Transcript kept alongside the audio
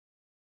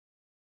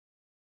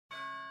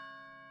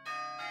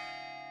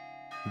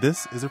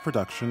This is a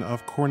production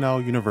of Cornell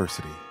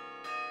University.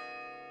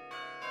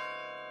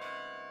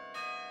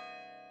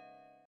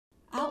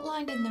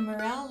 Outlined in the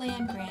Morrill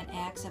Land Grant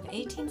Acts of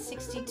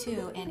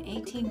 1862 and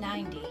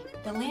 1890,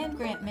 the land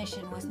grant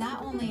mission was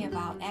not only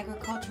about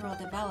agricultural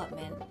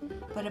development,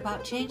 but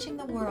about changing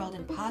the world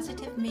in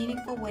positive,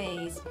 meaningful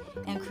ways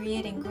and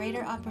creating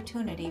greater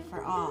opportunity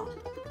for all.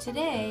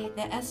 Today,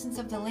 the essence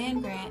of the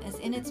land grant is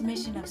in its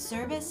mission of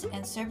service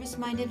and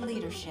service-minded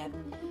leadership,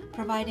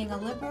 providing a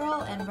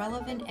liberal and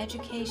relevant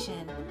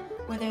education,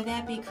 whether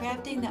that be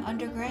crafting the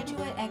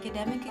undergraduate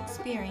academic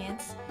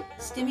experience,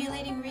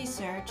 stimulating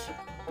research,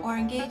 or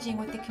engaging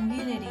with the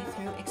community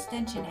through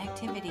extension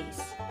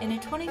activities. In a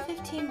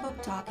 2015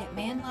 book talk at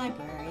Mann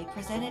Library,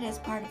 presented as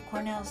part of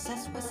Cornell's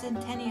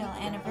Sesquicentennial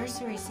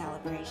anniversary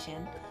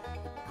celebration,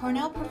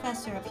 Cornell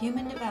professor of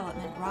human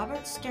development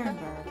Robert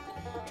Sternberg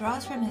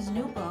draws from his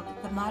new book,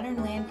 The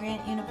Modern Land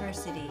Grant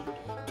University,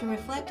 to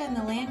reflect on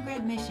the land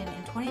grant mission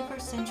in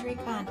 21st century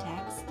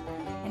context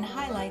and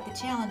highlight the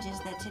challenges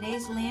that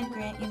today's land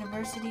grant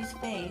universities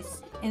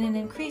face in an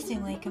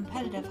increasingly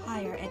competitive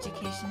higher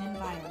education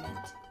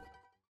environment.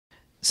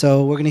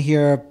 So we're going to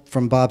hear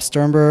from Bob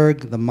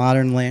Sternberg, the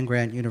Modern Land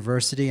Grant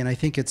University, and I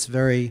think it's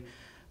very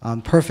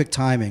perfect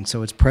timing.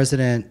 So it's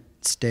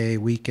President's Day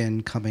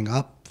weekend coming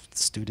up.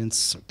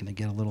 Students are going to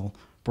get a little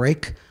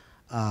break.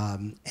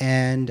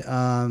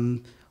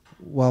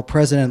 While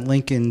President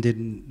Lincoln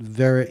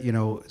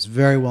is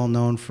very well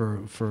known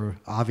for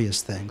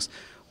obvious things,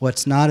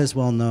 what's not as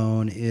well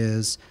known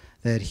is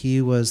that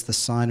he was the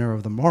signer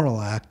of the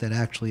Morrill Act that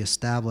actually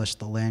established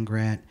the land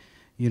grant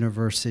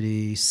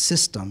university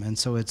system. And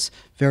so it's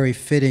very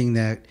fitting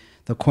that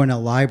the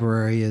Cornell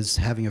Library is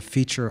having a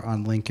feature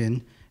on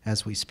Lincoln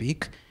as we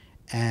speak.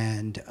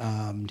 And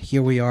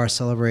here we are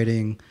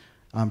celebrating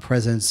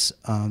President's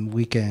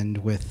Weekend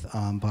with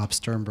Bob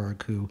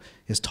Sternberg, who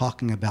is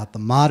talking about the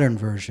modern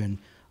version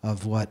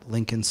of what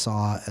Lincoln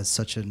saw as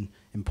such an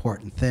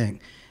important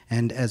thing.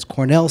 And as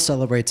Cornell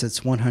celebrates its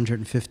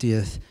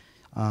 150th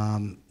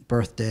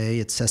birthday,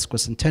 its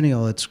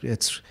sesquicentennial,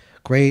 it's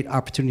great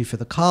opportunity for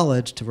the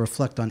college to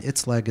reflect on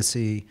its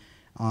legacy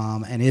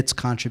and its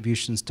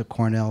contributions to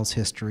Cornell's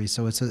history.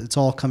 So it's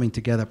all coming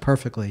together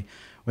perfectly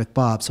with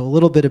Bob. So a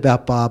little bit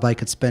about Bob. I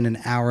could spend an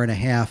hour and a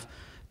half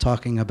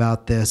talking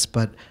about this,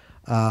 but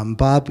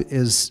Bob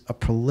is a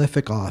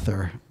prolific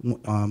author,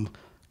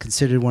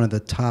 considered one of the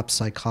top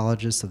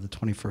psychologists of the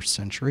 21st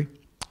century,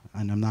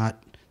 and I'm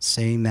not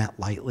saying that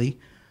lightly.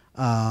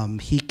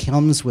 He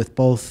comes with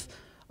both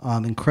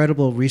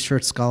incredible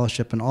research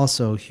scholarship and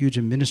also huge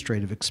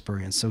administrative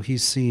experience. So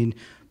he's seen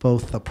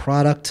both the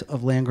product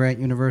of land-grant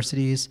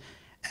universities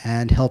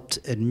and helped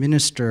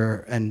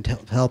administer and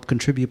help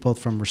contribute both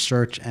from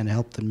research and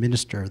helped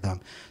administer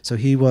them. So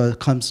he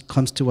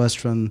comes to us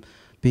from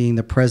being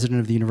the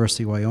president of the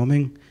University of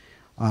Wyoming.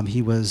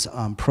 He was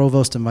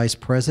provost and vice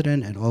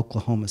president at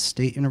Oklahoma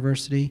State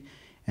University.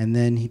 And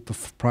then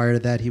prior to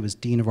that, he was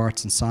dean of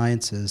arts and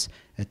sciences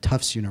at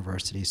Tufts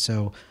University.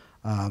 So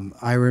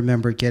I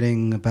remember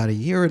getting about a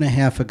year and a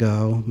half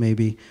ago,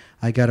 maybe,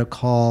 I got a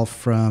call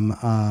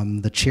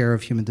from the chair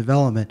of human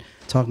development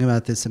talking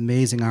about this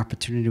amazing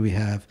opportunity we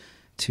have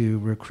to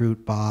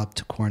recruit Bob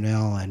to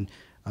Cornell.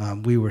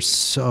 And we were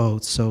so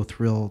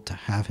thrilled to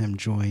have him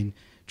join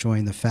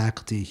the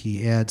faculty.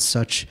 He adds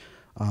such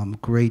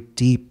great,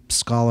 deep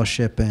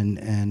scholarship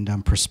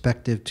and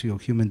perspective to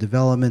human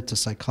development, to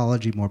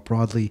psychology more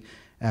broadly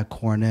at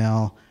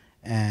Cornell.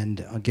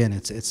 And again,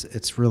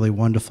 it's really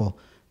wonderful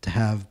to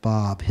have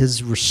Bob.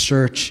 His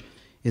research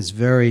is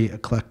very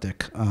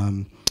eclectic.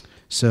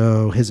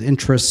 So his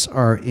interests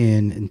are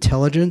in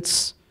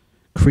intelligence,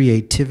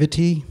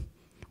 creativity,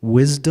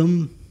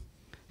 wisdom,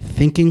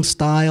 thinking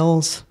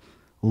styles,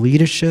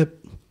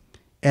 leadership,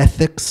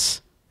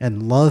 ethics,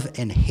 and love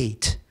and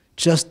hate.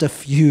 Just a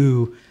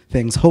few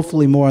things,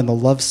 hopefully more on the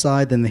love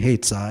side than the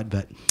hate side,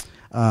 but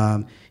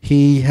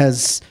he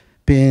has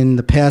been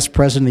the past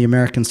president of the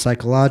American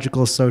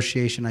Psychological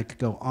Association. I could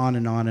go on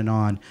and on and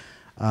on.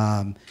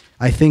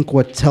 I think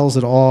what tells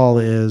it all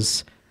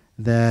is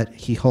that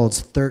he holds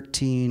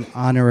 13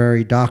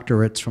 honorary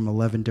doctorates from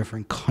 11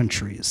 different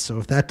countries. So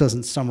if that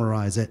doesn't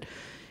summarize it.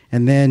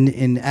 And then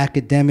in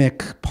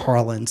academic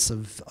parlance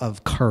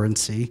of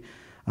currency,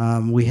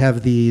 we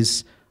have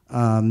these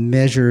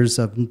measures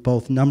of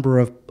both number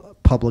of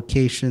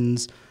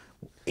publications,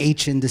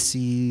 H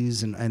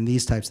indices, and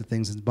these types of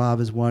things. And Bob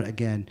is one,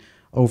 again,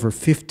 over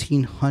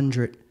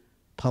 1,500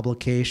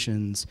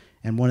 publications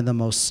and one of the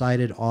most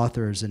cited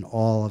authors in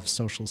all of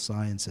social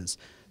sciences.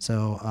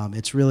 So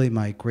it's really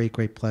my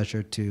great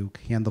pleasure to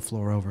hand the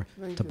floor over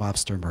to Bob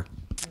Sternberg.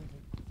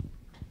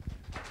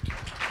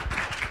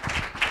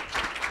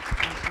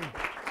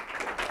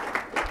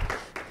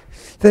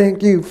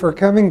 Thank you for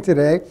coming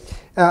today.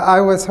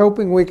 I was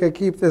hoping we could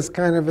keep this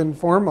kind of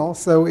informal,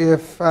 so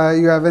if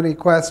you have any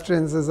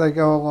questions as I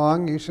go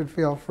along, you should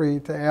feel free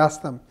to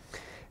ask them.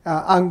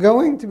 I'm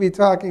going to be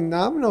talking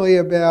nominally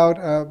about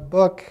a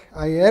book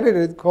I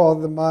edited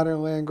called The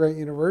Modern Land Grant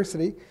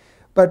University,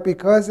 but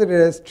because it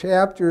has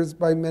chapters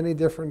by many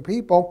different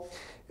people,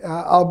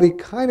 I'll be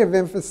kind of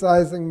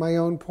emphasizing my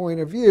own point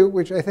of view,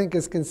 which I think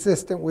is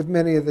consistent with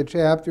many of the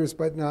chapters,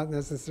 but not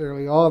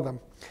necessarily all of them.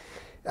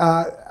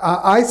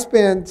 I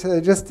spent,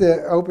 just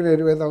to open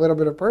it with a little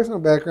bit of personal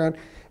background,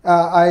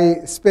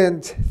 I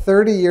spent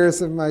 30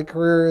 years of my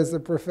career as a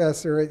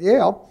professor at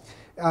Yale,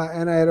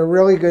 and I had a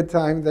really good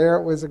time there.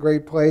 It was a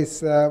great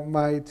place.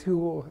 My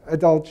 2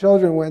 adult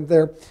children went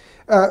there.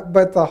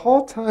 But the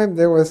whole time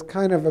there was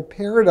kind of a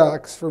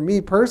paradox for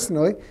me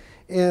personally,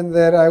 in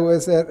that I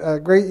was at a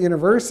great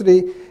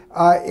university,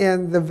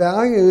 and the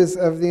values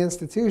of the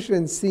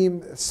institution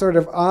seemed sort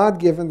of odd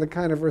given the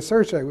kind of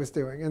research I was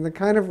doing. And the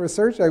kind of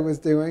research I was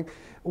doing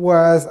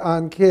was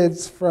on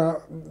kids from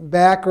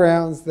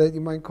backgrounds that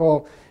you might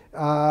call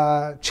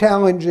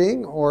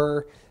challenging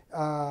or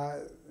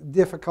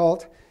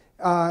difficult,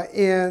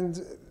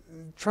 and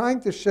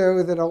trying to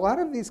show that a lot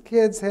of these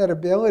kids had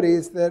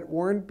abilities that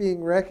weren't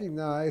being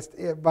recognized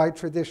by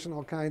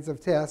traditional kinds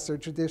of tests or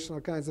traditional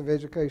kinds of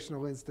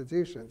educational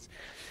institutions.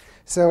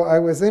 So I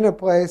was in a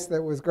place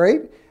that was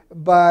great,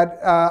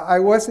 but I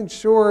wasn't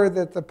sure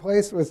that the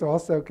place was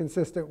also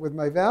consistent with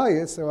my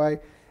values, so I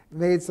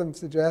made some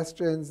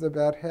suggestions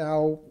about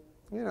how,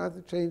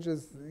 the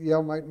changes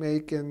Yale might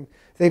make, and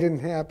they didn't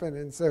happen,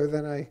 and so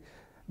then I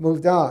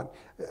moved on.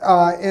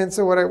 And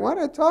so what I want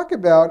to talk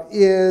about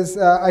is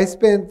I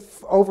spent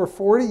over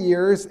 40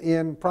 years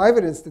in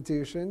private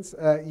institutions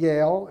at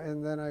Yale,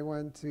 and then I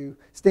went to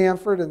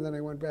Stanford, and then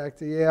I went back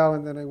to Yale,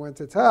 and then I went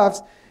to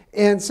Tufts.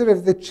 And sort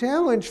of the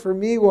challenge for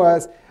me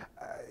was,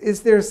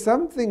 is there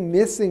something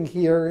missing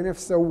here? And if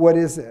so, what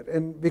is it?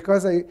 And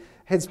because I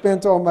had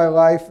spent all my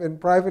life in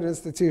private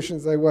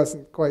institutions, I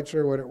wasn't quite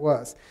sure what it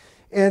was.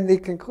 And the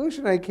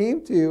conclusion I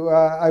came to,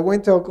 I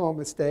went to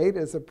Oklahoma State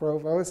as a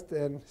provost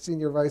and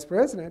senior vice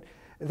president.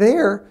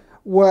 There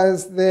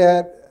was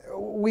that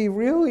we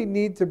really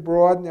need to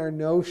broaden our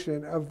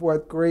notion of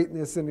what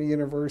greatness in a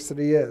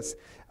university is.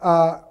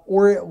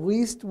 Or at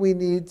least we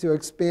need to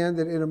expand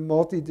it in a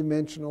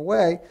multidimensional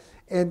way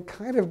and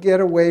kind of get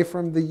away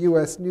from the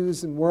US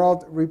News and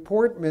World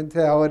Report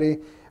mentality,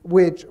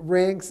 which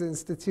ranks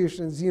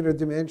institutions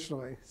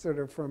unidimensionally, sort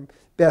of from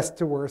best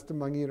to worst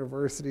among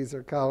universities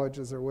or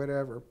colleges or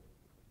whatever.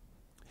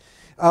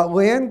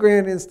 Land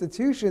grant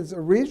institutions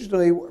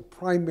originally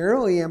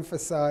primarily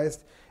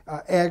emphasized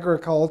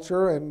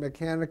agriculture and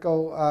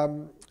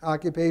mechanical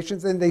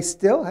occupations, and they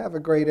still have a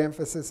great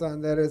emphasis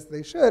on that, as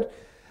they should.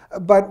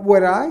 But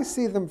what I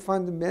see them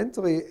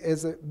fundamentally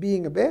as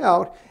being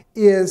about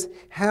is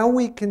how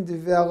we can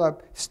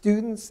develop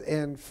students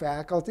and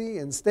faculty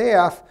and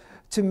staff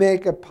to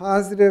make a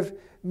positive,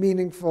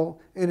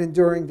 meaningful, and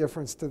enduring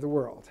difference to the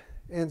world.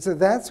 And so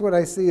that's what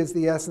I see as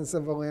the essence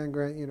of a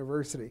land-grant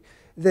university.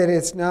 That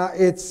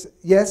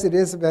yes, it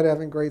is about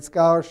having great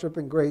scholarship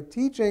and great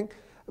teaching,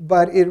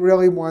 but it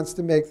really wants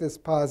to make this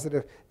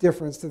positive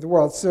difference to the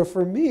world. So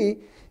for me,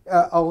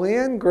 a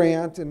land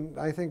grant, and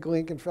I think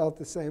Lincoln felt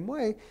the same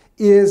way,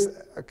 is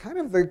kind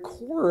of the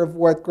core of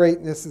what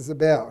greatness is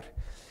about.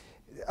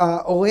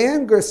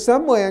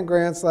 Some land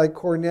grants like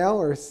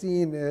Cornell are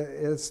seen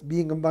as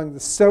being among the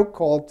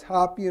so-called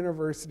top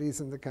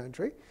universities in the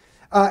country,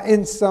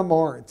 and some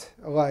aren't,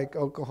 like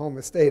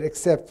Oklahoma State,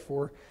 except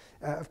for,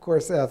 of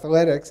course,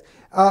 athletics.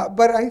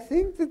 But I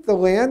think that the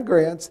land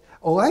grants,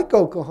 like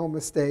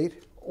Oklahoma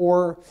State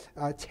or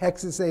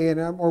Texas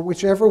A&M, or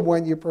whichever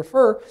one you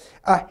prefer,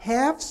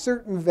 have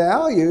certain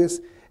values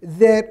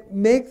that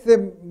make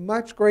them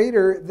much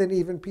greater than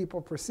even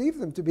people perceive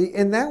them to be,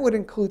 and that would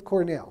include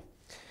Cornell.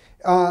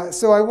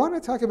 So I want to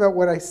talk about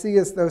what I see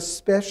as those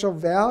special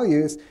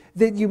values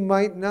that you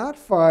might not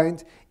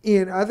find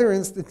in other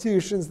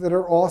institutions that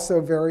are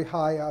also very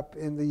high up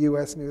in the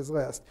US News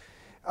list.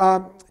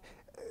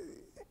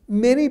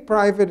 Many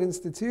private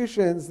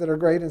institutions that are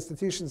great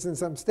institutions, and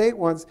some state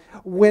ones,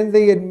 when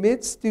they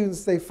admit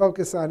students, they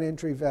focus on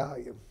entry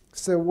value.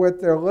 So what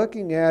they're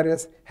looking at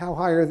is how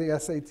high are the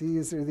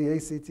SATs or the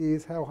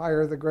ACTs, how high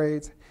are the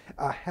grades,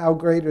 how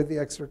great are the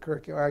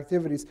extracurricular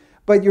activities.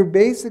 But you're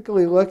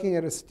basically looking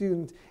at a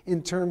student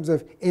in terms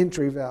of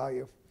entry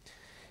value.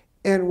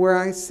 And where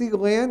I see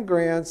land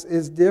grants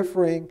is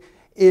differing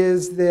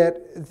is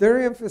that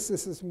their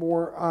emphasis is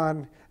more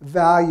on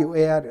value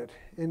added.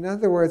 In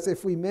other words,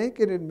 if we make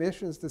an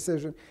admissions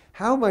decision,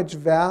 how much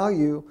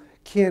value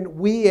can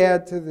we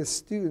add to the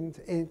student,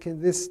 and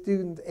can this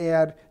student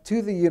add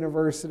to the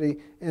university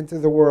and to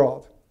the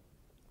world?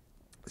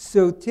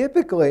 So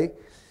typically,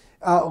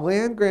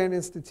 land grant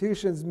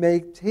institutions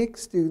may take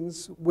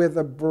students with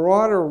a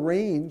broader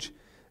range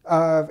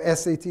of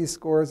SAT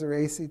scores or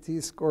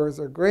ACT scores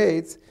or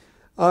grades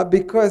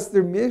because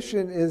their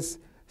mission is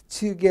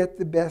to get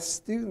the best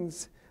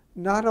students,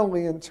 not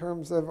only in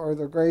terms of are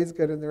their grades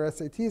good and their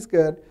SATs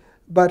good,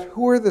 but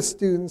who are the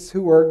students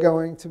who are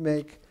going to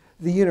make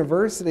the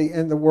university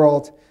and the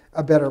world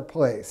a better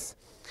place.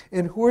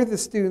 And who are the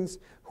students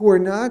who are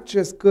not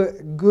just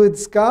good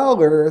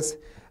scholars,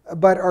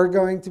 but are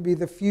going to be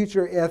the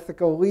future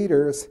ethical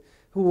leaders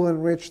who will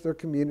enrich their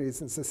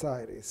communities and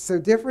societies. So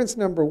difference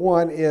number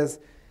one is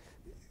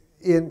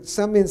in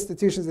some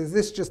institutions, is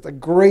this just a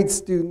great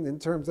student in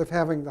terms of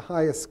having the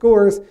highest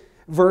scores,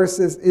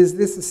 versus is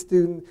this a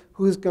student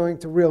who's going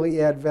to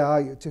really add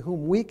value, to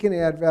whom we can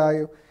add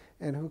value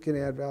and who can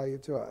add value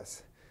to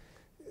us.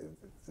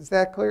 Is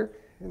that clear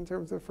in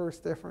terms of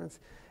first difference?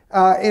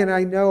 And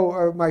I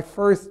know my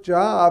first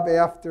job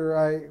after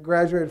I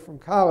graduated from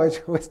college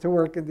was to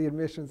work in the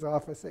admissions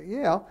office at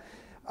Yale.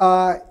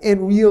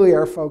 And really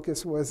our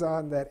focus was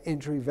on that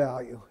entry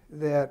value,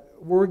 that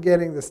we're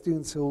getting the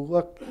students who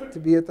look to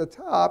be at the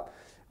top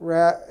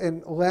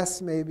and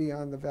less maybe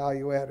on the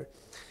value added.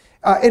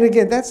 And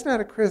again, that's not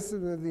a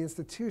criticism of the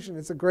institution.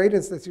 It's a great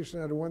institution.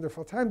 I had a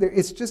wonderful time there.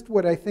 It's just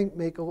what I think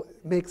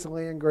makes a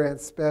land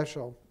grant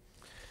special.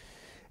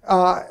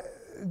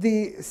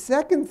 The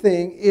second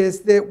thing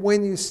is that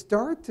when you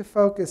start to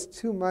focus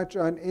too much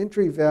on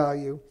entry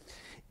value,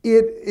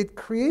 it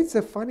creates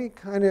a funny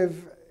kind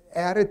of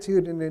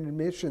attitude in an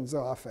admissions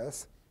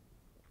office.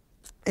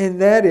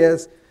 And that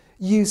is,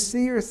 you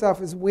see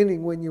yourself as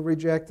winning when you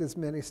reject as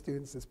many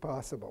students as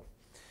possible.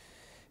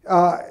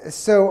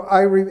 So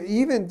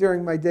even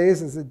during my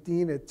days as a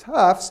dean at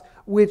Tufts,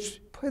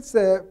 which puts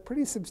a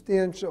pretty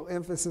substantial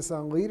emphasis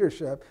on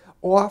leadership,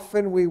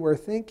 often we were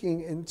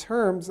thinking in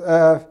terms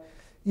of,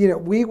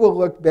 we will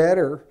look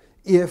better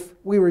if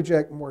we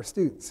reject more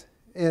students,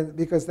 and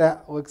because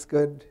that looks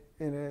good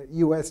in a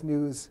US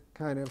News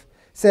kind of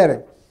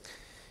setting.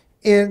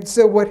 And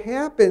so what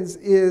happens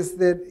is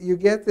that you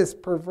get this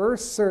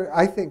perverse,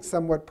 I think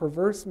somewhat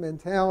perverse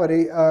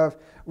mentality of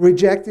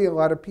rejecting a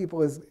lot of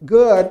people as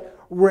good,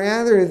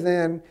 rather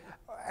than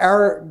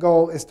our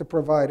goal is to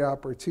provide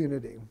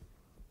opportunity.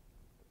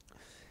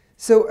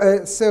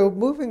 So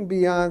moving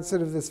beyond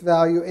sort of this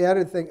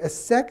value-added thing, a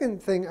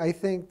second thing I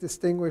think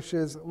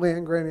distinguishes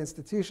land-grant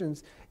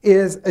institutions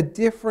is a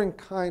different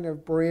kind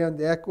of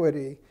brand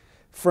equity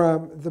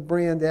from the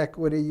brand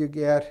equity you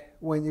get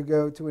when you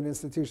go to an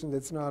institution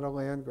that's not a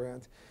land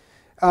grant.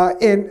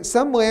 And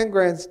some land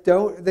grants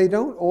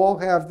don't all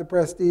have the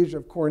prestige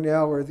of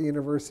Cornell or the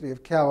University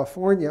of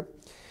California,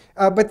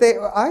 but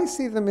I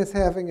see them as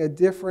having a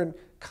different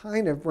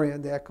kind of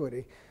brand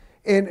equity.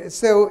 And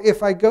so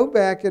if I go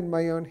back in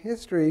my own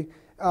history,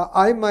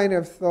 I might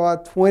have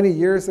thought 20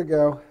 years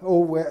ago,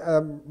 oh,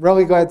 I'm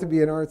really glad to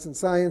be in arts and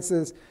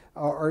sciences.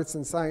 Arts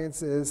and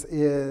sciences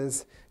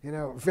is,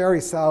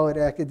 very solid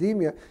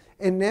academia.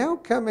 And now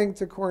coming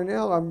to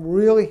Cornell, I'm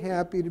really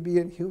happy to be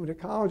in human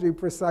ecology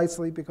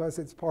precisely because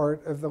it's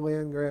part of the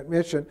land grant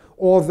mission.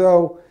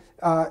 Although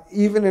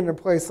even in a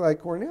place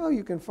like Cornell,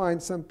 you can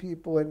find some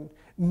people in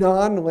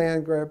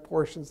non-land grant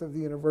portions of the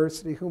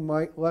university who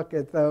might look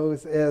at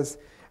those as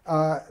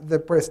the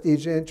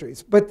prestige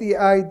entries. But the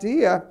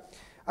idea,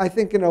 I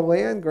think, in a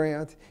land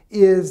grant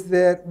is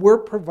that we're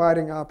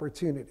providing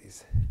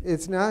opportunities.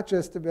 It's not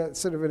just about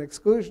sort of an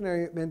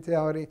exclusionary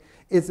mentality.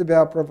 It's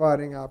about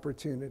providing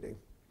opportunity.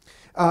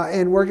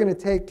 And we're going to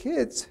take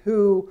kids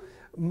who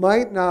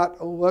might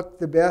not look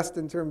the best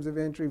in terms of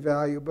entry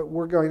value, but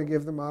we're going to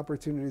give them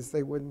opportunities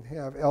they wouldn't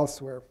have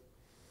elsewhere.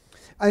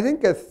 I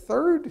think a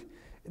third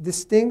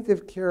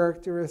distinctive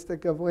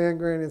characteristic of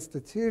land-grant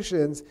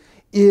institutions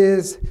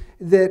is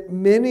that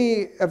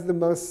many of the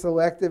most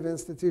selective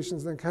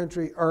institutions in the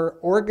country are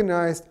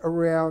organized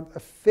around a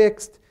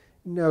fixed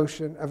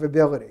notion of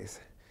abilities.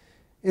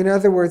 In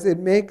other words, it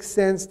makes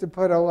sense to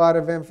put a lot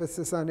of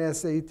emphasis on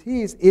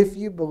SATs if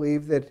you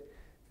believe that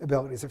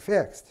abilities are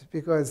fixed,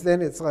 because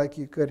then it's like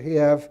you could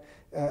have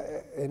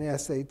an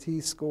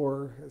SAT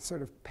score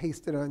sort of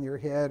pasted on your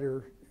head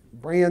or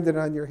branded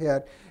on your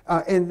head,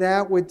 and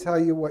that would tell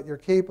you what you're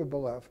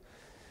capable of.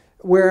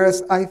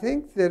 Whereas I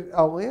think that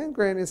a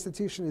land-grant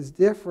institution is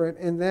different,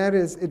 and that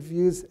is it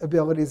views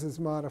abilities as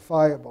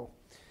modifiable.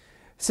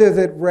 So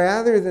that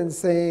rather than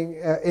saying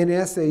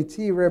an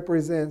SAT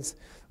represents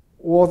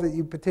all that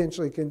you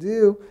potentially can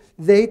do,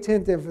 they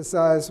tend to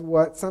emphasize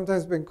what's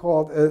sometimes been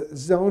called a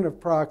zone of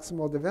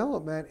proximal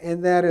development,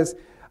 and that is,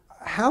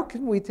 how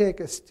can we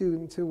take a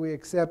student who we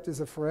accept as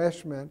a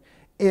freshman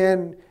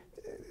and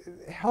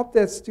help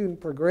that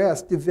student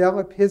progress,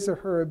 develop his or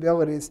her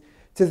abilities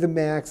to the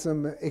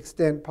maximum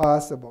extent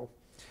possible.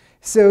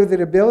 So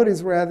that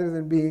abilities, rather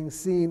than being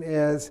seen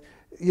as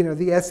the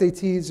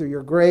SATs or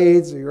your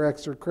grades or your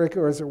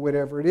extracurriculars or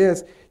whatever it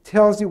is,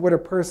 tells you what a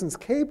person's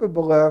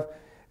capable of,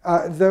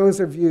 those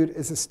are viewed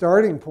as a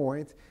starting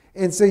point.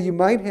 And so you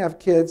might have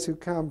kids who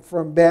come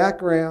from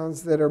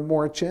backgrounds that are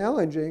more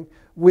challenging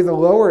with a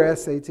lower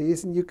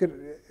SATs, and you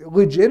could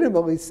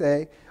legitimately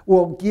say,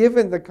 well,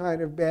 given the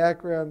kind of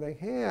background they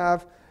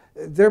have,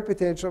 their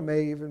potential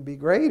may even be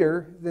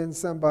greater than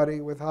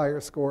somebody with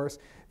higher scores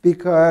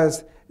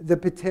because the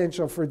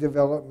potential for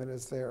development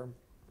is there.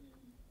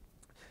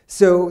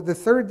 So the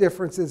third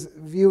difference is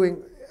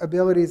viewing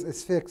abilities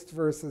as fixed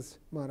versus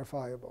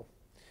modifiable.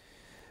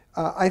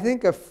 I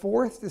think a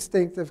fourth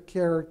distinctive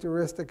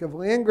characteristic of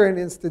land-grant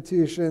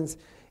institutions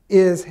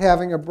is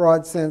having a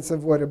broad sense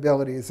of what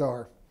abilities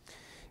are.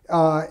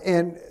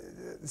 And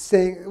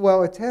saying,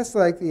 well, a test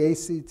like the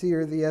ACT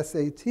or the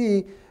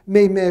SAT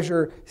may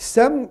measure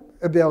some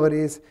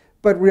abilities,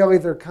 but really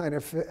they're kind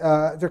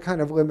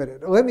of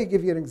limited. Let me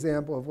give you an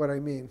example of what I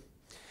mean.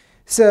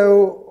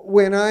 So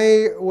when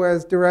I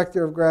was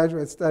director of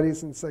graduate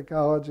studies in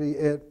psychology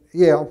at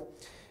Yale,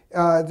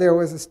 there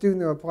was a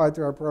student who applied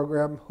to our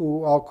program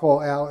who I'll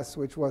call Alice,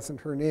 which wasn't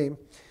her name.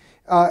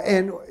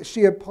 And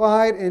she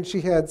applied, and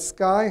she had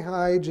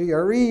sky-high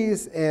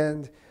GREs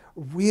and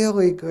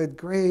really good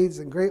grades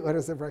and great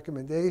letters of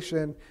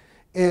recommendation.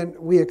 And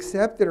we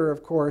accepted her,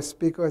 of course,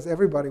 because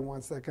everybody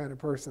wants that kind of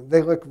person.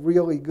 They look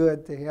really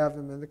good to have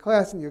them in the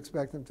class, and you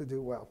expect them to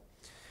do well.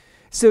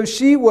 So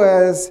she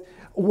was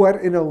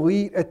what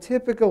a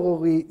typical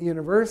elite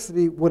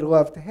university would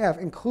love to have,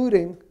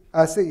 including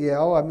us at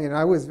Yale. I mean,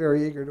 I was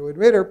very eager to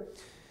admit her.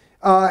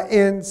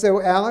 And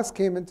so Alice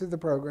came into the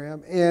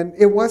program, and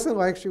it wasn't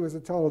like she was a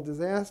total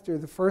disaster.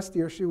 The first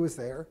year she was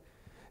there,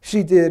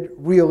 she did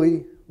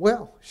really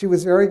well. She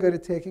was very good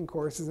at taking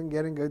courses and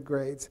getting good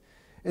grades.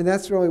 And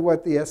that's really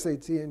what the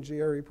SAT and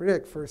GRE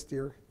predict,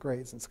 first-year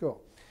grades in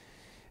school.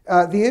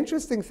 The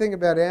interesting thing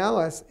about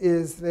Alice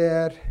is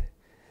that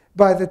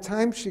by the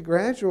time she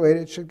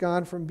graduated, she'd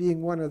gone from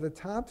being one of the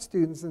top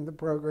students in the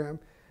program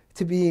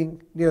to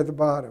being near the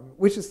bottom,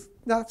 which is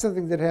not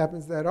something that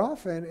happens that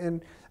often.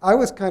 And I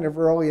was kind of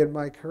early in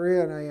my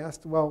career, and I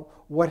asked, well,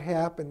 what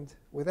happened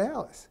with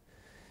Alice?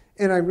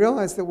 And I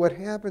realized that what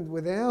happened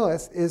with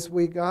Alice is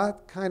we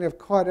got kind of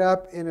caught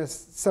up in a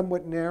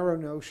somewhat narrow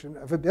notion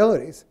of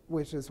abilities,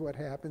 which is what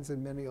happens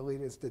in many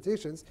elite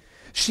institutions.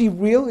 She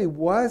really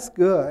was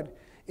good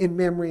in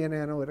memory and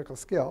analytical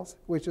skills,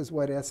 which is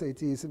what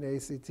SATs and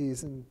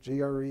ACTs and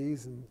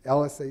GREs and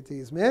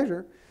LSATs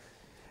measure.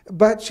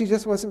 But she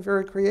just wasn't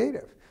very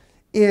creative.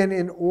 And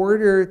in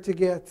order to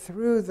get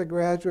through the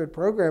graduate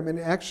program, and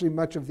actually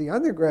much of the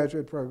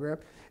undergraduate program,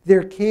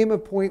 there came a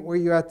point where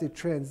you had to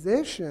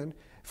transition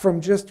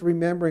from just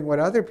remembering what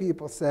other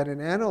people said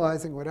and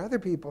analyzing what other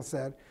people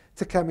said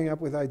to coming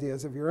up with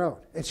ideas of your own.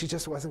 And she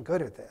just wasn't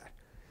good at that.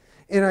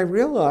 And I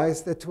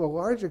realized that to a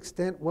large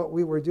extent what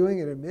we were doing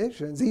at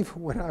admissions,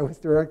 even when I was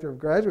director of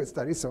graduate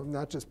studies, so I'm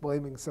not just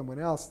blaming someone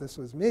else, this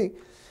was me,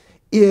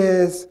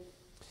 is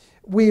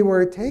we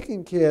were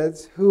taking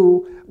kids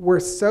who were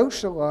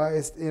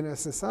socialized in a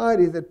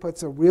society that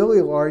puts a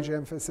really large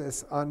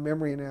emphasis on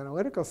memory and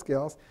analytical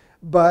skills,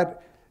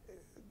 but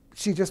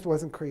she just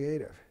wasn't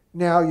creative.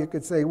 Now you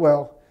could say,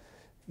 well,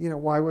 you know,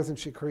 why wasn't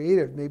she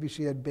creative? Maybe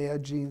she had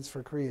bad genes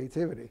for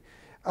creativity.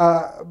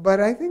 But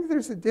I think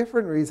there's a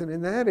different reason,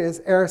 and that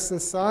is our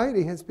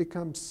society has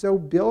become so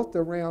built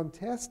around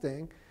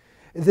testing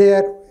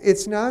that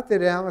it's not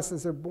that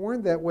Alice's are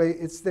born that way,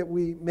 it's that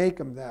we make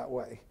them that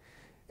way.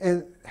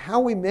 And how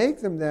we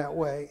make them that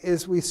way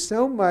is we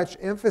so much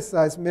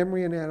emphasize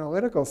memory and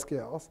analytical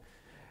skills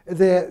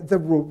that the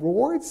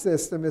reward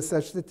system is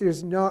such that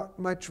there's not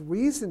much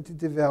reason to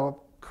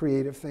develop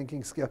creative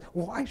thinking skills.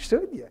 Why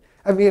should you?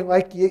 I mean,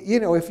 like, you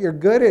know, if you're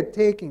good at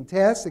taking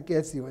tests, it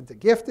gets you into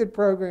gifted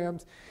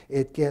programs,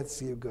 it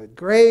gets you good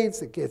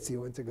grades, it gets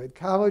you into good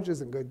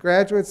colleges and good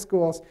graduate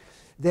schools,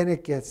 then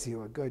it gets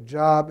you a good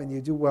job, and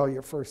you do well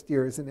your first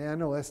year as an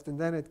analyst, and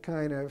then it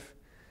kind of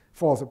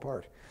falls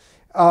apart.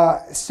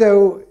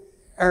 So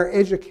our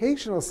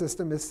educational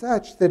system is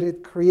such that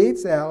it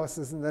creates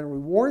Alice's and then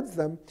rewards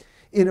them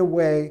in a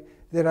way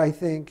that I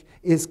think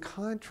is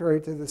contrary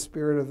to the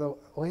spirit of the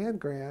land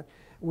grant,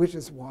 which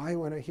is why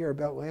when I hear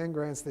about land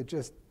grants that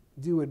just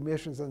do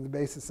admissions on the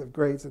basis of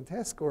grades and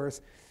test scores,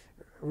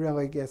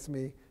 really gets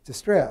me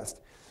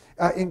distressed.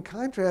 In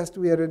contrast,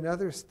 we had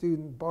another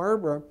student,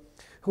 Barbara,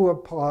 who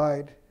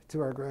applied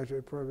to our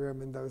graduate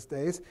program in those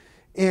days.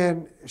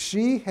 And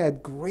she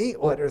had great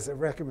letters of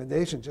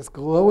recommendation, just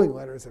glowing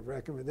letters of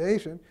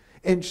recommendation.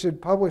 And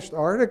she'd published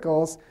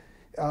articles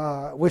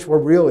which were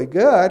really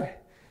good,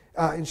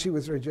 and she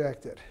was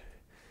rejected.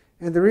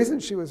 And the reason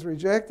she was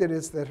rejected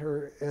is that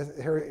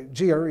her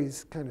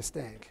GREs kind of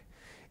stank.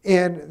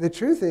 And the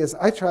truth is,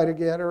 I tried to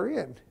get her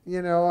in.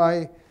 You know,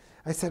 I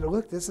said,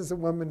 look, this is a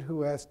woman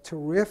who has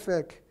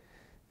terrific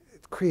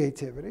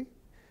creativity.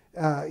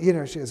 You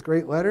know, she has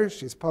great letters.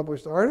 She's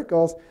published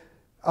articles.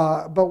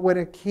 But when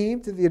it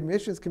came to the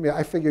admissions committee,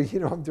 I figured,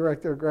 you know, I'm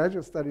director of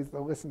graduate studies.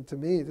 They'll listen to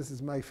me. This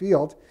is my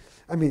field.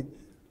 I mean,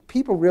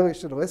 people really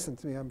should listen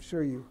to me. I'm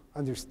sure you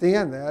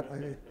understand that. I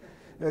mean,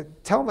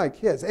 tell my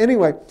kids.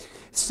 Anyway,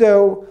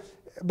 so,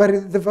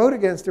 but the vote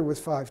against her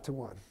was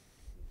 5-1.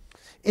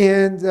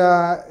 And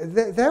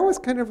that was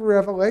kind of a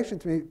revelation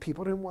to me.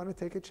 People didn't want to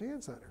take a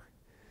chance on her.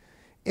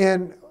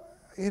 And,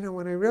 you know,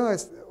 when I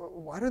realized,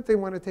 why don't they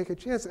want to take a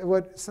chance? And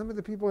what some of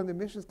the people in the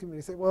admissions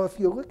committee say, well, if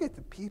you look at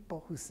the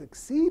people who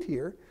succeed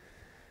here,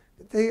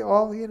 they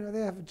all, you know,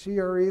 they have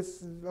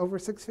GREs over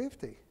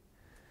 650.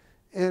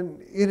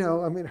 And, you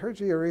know, I mean, her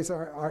GREs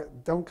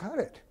don't cut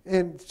it.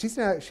 And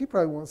she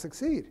probably won't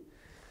succeed.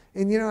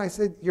 And, you know, I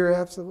said, you're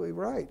absolutely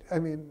right. I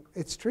mean,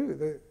 it's true.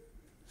 The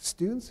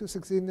students who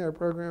succeed in their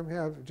program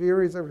have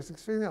GREs over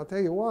 650. I'll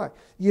tell you why.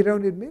 You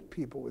don't admit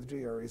people with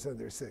GREs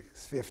under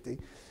 650.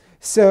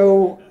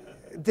 So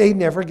they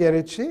never get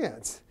a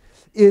chance.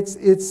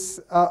 It's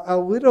a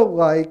little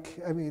like,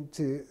 I mean,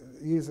 to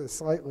use a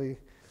slightly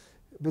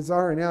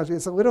bizarre analogy.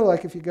 It's a little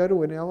like if you go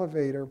to an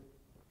elevator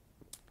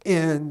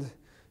and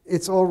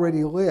it's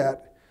already lit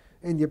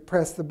and you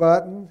press the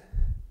button,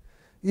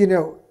 you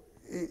know,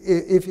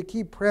 if you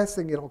keep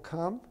pressing, it'll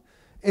come.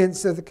 And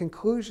so the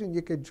conclusion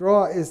you could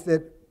draw is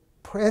that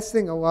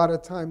pressing a lot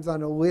of times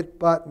on a lit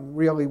button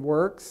really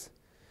works,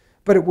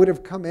 but it would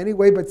have come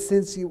anyway. But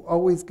since you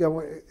always go,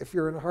 if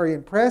you're in a hurry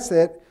and press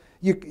it,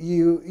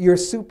 your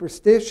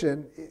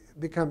superstition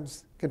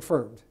becomes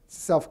confirmed. It's a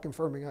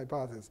self-confirming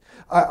hypothesis.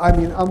 I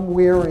mean, I'm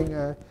wearing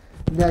a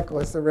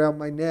necklace around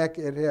my neck.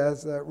 It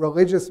has a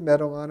religious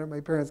metal on it.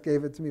 My parents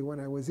gave it to me when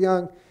I was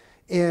young,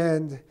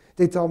 and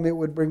they told me it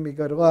would bring me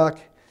good luck.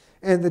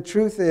 And the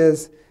truth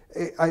is,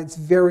 it's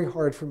very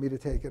hard for me to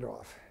take it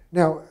off.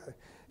 Now,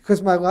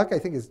 because my luck, I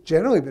think, has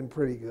generally been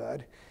pretty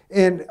good,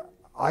 and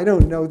I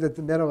don't know that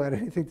the metal had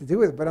anything to do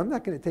with it, but I'm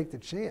not going to take the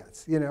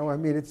chance. You know, I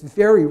mean, it's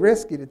very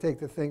risky to take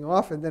the thing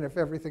off, and then if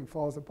everything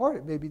falls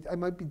apart, I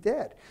might be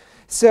dead.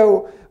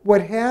 So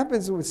what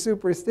happens with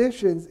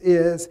superstitions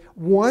is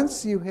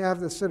once you have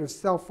this sort of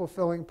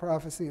self-fulfilling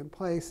prophecy in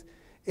place,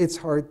 it's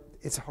hard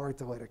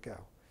to let it go.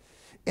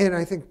 And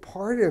I think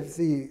part of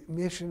the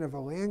mission of a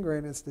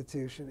land-grant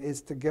institution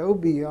is to go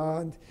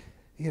beyond,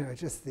 you know,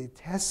 just the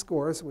test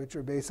scores, which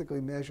are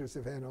basically measures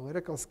of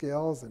analytical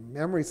skills and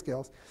memory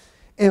skills,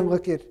 and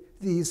look at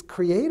these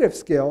creative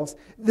skills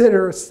that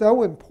are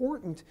so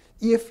important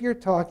if you're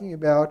talking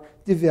about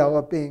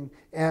developing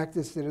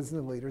active citizens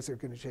and leaders who are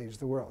going to change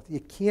the world.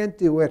 You can't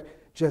do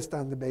it just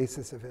on the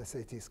basis of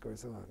SAT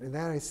scores alone. And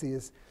that I see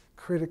as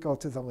critical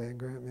to the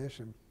land-grant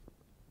mission.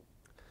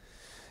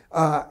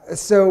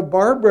 So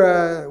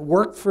Barbara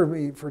worked for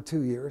me for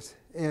 2 years,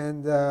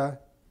 and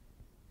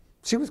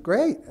she was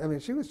great. I mean,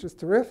 she was just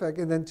terrific.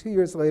 And then 2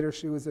 years later,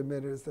 she was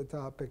admitted as the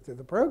top pick to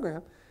the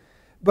program.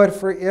 But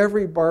for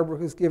every Barbara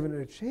who's given it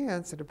a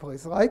chance at a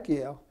place like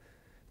Yale,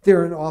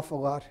 there are an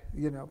awful lot,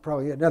 you know,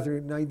 probably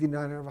another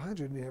 99 out of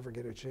 100 never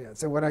get a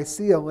chance. And what I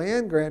see a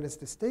land grant is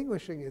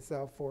distinguishing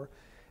itself for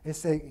is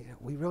saying, you know,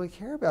 we really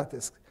care about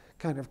this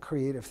kind of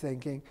creative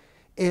thinking.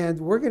 And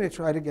we're going to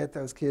try to get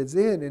those kids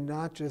in and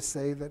not just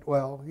say that,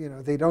 well, you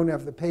know, they don't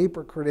have the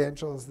paper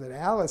credentials that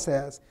Alice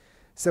has,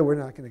 so we're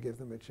not going to give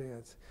them a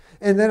chance.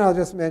 And then I'll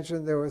just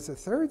mention there was a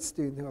third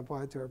student who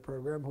applied to our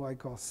program who I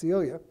call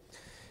Celia.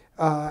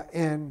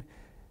 And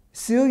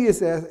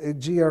Celia's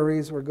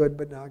GREs were good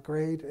but not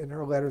great, and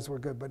her letters were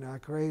good but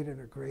not great, and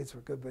her grades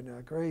were good but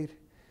not great.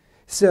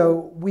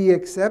 So we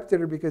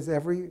accepted her because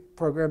every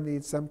program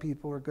needs some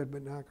people who are good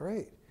but not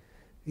great.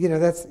 You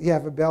know, you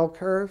have a bell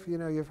curve. You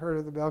know, you've heard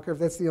of the bell curve.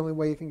 That's the only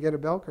way you can get a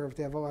bell curve,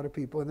 to have a lot of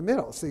people in the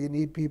middle. So you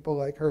need people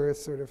like her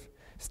as sort of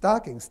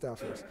stocking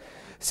stuffers.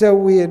 So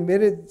we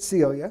admitted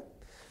Celia,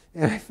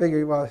 and I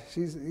figured, well,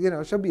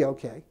 she'll be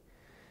okay.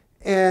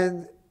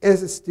 And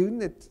as a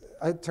student,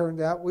 it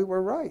turned out we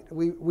were right.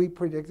 We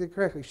predicted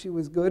correctly. She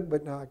was good,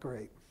 but not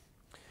great.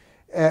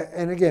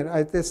 And again,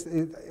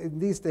 in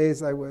these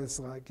days, I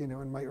was like, you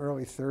know, in my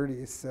early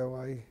 30s, so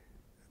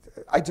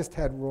I just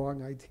had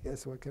wrong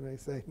ideas. What can I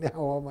say? Now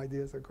all my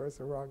ideas, of course,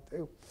 are wrong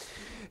too.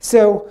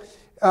 So,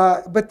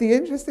 but the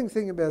interesting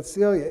thing about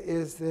Celia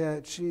is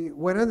that she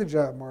went on the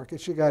job market.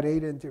 She got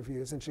 8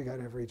 interviews, and she got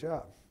every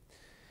job.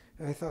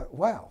 And I thought,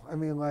 wow. I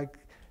mean, like,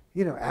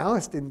 you know,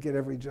 Alice didn't get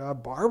every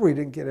job. Barbara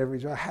didn't get every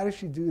job. How did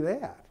she do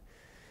that?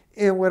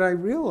 And what I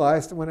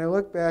realized when I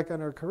look back on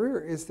her career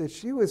is that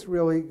she was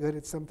really good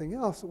at something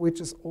else,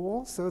 which is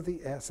also the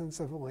essence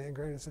of a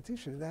land-grant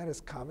institution, and that is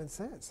common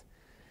sense.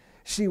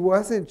 She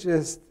wasn't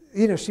just,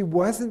 you know, she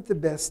wasn't the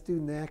best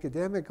student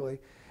academically,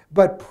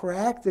 but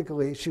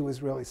practically she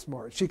was really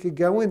smart. She could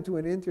go into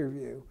an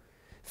interview,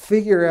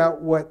 figure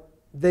out what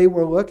they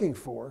were looking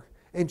for,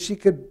 and she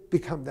could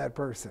become that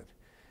person.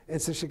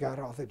 And so she got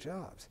all the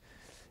jobs.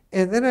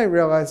 And then I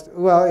realized,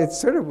 well, it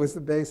sort of was the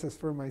basis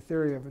for my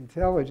theory of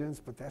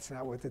intelligence, but that's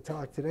not what the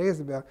talk today is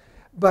about.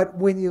 But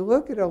when you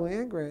look at a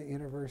land-grant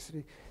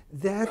university,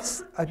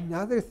 that's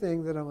another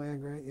thing that a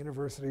land-grant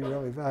university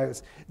really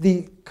values.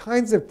 The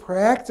kinds of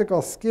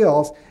practical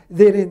skills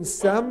that in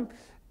some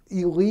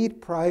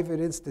elite private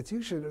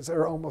institutions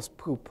are almost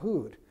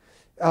poo-pooed.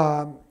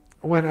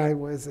 When I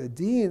was a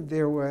dean,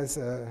 there was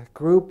a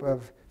group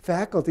of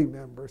faculty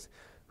members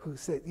who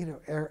said, you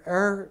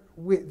know,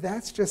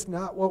 that's just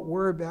not what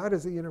we're about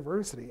as a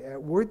university.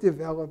 We're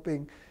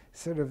developing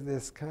sort of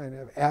this kind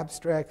of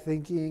abstract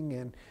thinking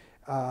and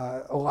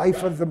a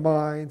life of the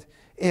mind,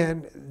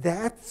 and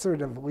that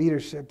sort of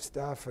leadership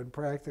stuff and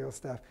practical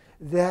stuff,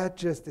 that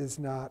just is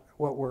not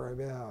what we're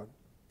about.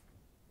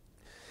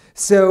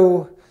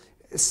 So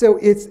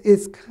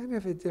it's kind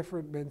of a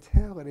different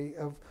mentality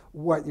of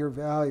what you're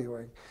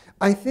valuing.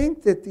 I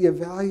think that the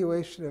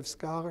evaluation of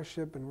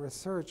scholarship and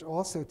research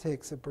also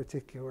takes a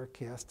particular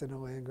cast in a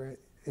land-grant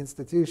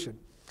institution.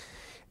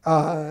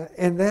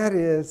 And that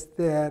is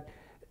that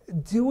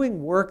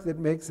doing work that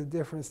makes a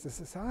difference to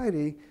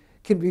society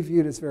can be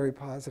viewed as very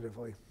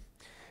positively.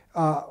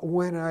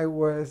 When I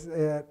was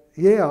at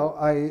Yale,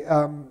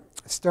 I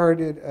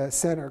started a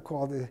center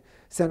called the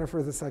Center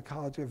for the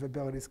Psychology of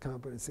Abilities,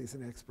 Competencies,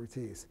 and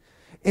Expertise.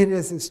 And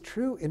as is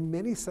true in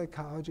many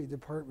psychology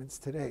departments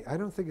today, I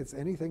don't think it's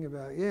anything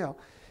about Yale,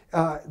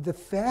 the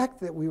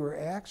fact that we were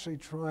actually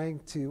trying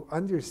to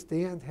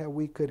understand how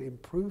we could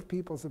improve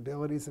people's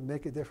abilities and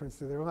make a difference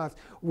to their lives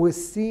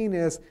was seen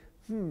as,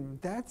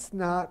 that's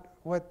not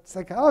what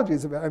psychology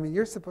is about. I mean,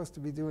 you're supposed to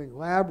be doing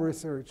lab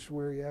research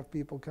where you have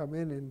people come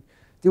in and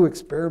do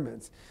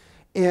experiments.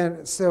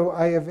 And so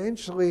I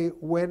eventually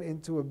went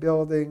into a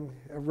building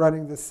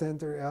running the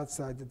center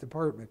outside the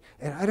department.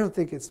 And I don't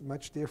think it's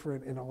much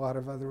different in a lot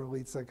of other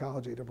elite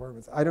psychology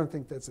departments. I don't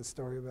think that's a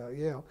story about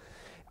Yale.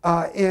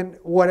 And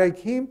what I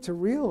came to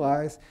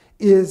realize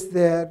is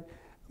that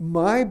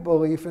my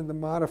belief in the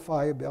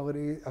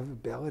modifiability of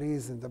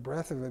abilities and the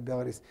breadth of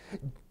abilities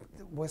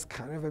was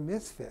kind of a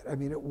misfit. I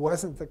mean, it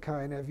wasn't the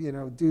kind of,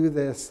 do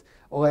this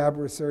lab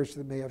research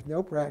that may have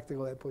no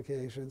practical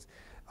applications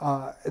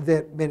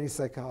that many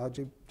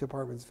psychology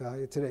departments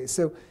value today.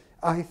 So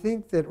I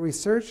think that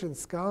research and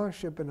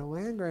scholarship in a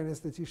land-grant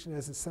institution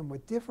has a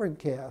somewhat different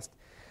cast,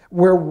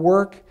 where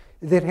work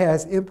that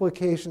has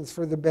implications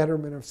for the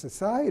betterment of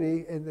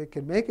society and that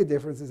can make a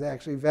difference is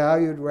actually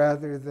valued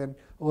rather than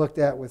looked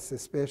at with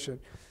suspicion.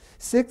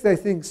 Sixth, I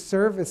think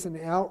service and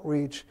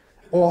outreach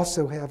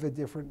also have a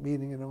different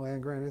meaning in a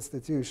land-grant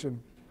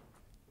institution.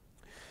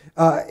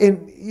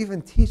 And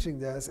even teaching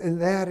does,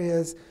 and that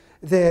is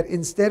that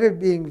instead of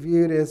being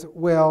viewed as,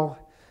 well,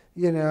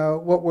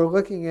 what we're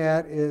looking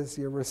at is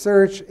your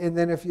research, and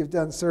then if you've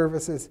done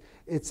services,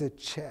 it's a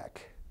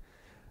check.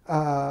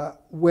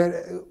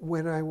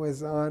 When I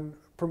was on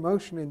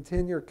promotion and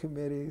tenure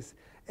committees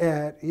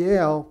at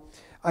Yale,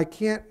 I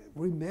can't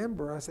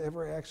remember us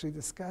ever actually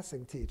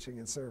discussing teaching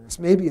and service.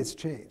 Maybe it's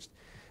changed.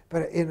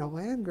 But in a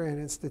land-grant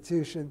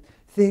institution,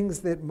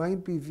 things that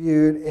might be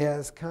viewed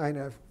as kind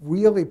of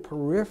really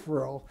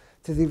peripheral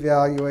to the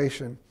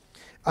evaluation,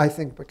 I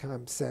think,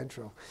 become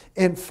central.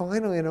 And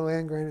finally, in a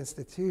land-grant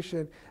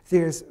institution,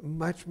 there's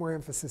much more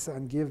emphasis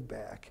on give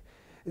back.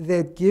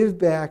 That give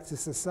back to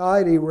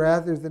society,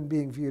 rather than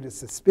being viewed as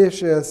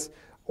suspicious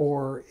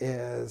or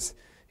as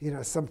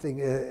something,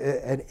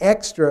 an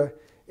extra,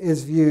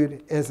 is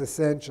viewed as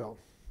essential.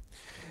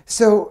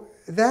 So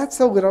that's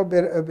a little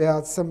bit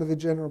about some of the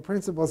general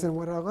principles. And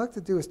what I'd like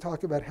to do is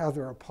talk about how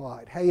they're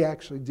applied, how you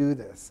actually do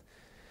this.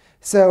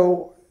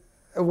 So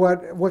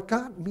what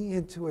got me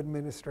into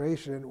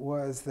administration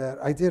was that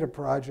I did a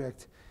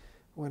project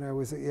when I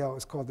was at Yale. It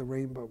was called the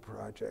Rainbow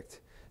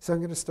Project. So I'm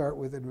going to start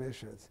with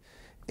admissions.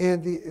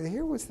 And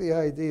here was the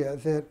idea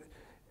that,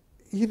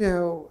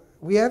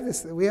 we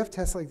have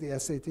tests like the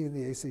SAT and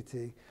the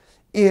ACT,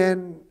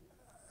 and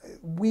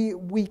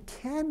we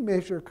can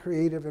measure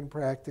creative and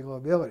practical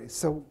abilities.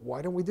 So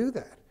why don't we do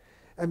that?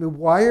 I mean,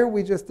 why are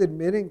we just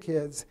admitting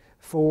kids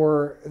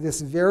for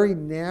this very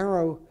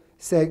narrow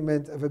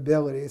segment of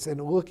abilities and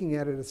looking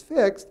at it as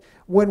fixed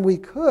when we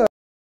could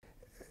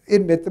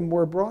admit them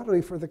more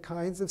broadly for the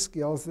kinds of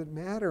skills that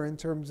matter in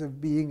terms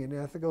of being an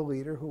ethical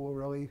leader who will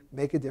really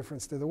make a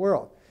difference to the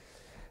world?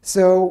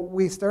 So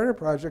we started a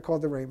project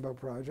called the Rainbow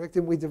Project,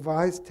 and we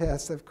devised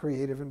tests of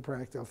creative and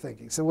practical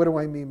thinking. So what do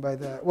I mean by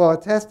that? Well, a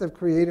test of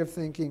creative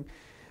thinking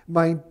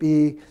might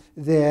be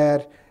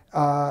that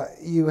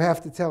you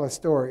have to tell a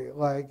story,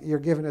 like you're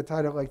given a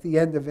title like The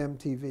End of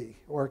MTV,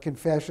 or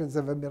Confessions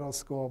of a Middle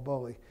School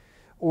Bully,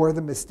 or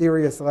The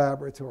Mysterious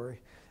Laboratory.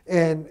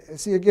 And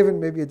so you're given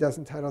maybe a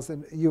dozen titles,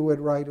 and you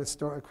would write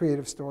a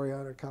creative story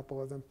on a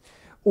couple of them.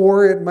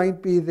 Or it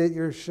might be that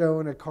you're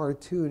shown a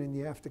cartoon and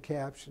you have to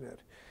caption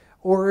it.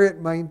 Or it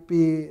might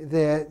be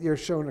that you're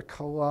shown a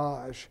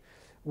collage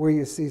where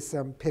you see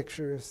some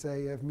pictures,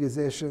 say, of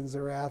musicians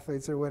or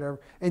athletes or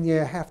whatever, and you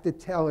have to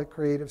tell a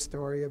creative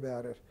story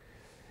about it.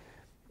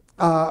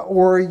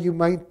 Or you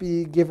might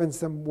be given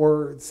some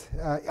words,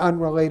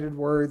 unrelated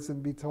words,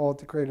 and be told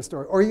to create a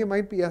story. Or you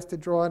might be asked to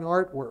draw an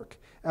artwork,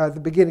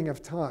 the beginning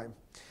of time,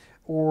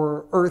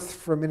 or Earth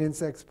from an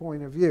insect's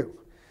point of view.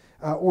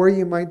 Or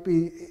you might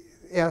be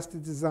asked to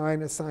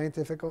design a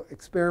scientific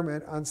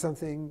experiment on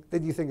something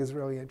that you think is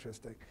really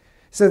interesting.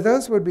 So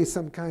those would be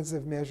some kinds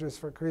of measures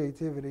for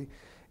creativity.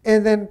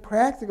 And then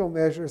practical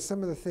measures,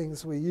 some of the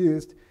things we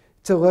used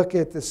to look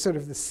at the sort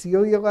of the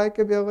Celia-like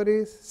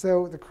abilities.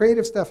 So the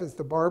creative stuff is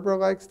the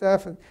Barbara-like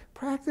stuff, and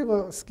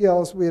practical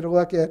skills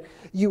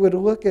you would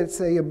look at,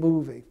 say, a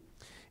movie.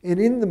 And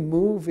in the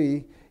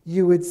movie,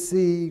 you would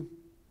see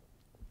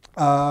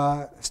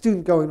a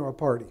student going to a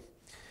party.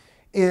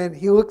 And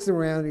he looks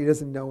around, he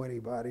doesn't know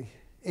anybody.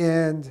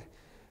 And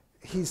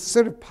he's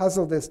sort of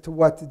puzzled as to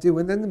what to do.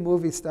 And then the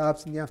movie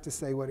stops and you have to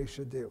say what he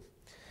should do.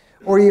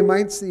 Or you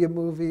might see a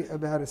movie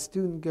about a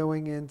student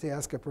going in to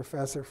ask a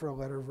professor for a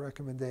letter of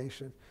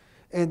recommendation.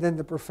 And then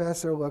the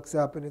professor looks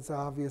up and it's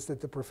obvious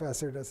that the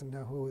professor doesn't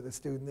know who the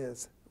student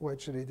is.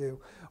 What should he do?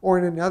 Or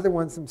in another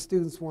one, some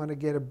students want to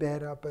get a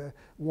bed up a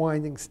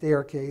winding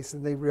staircase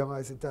and they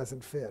realize it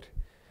doesn't fit.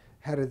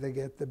 How did they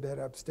get the bed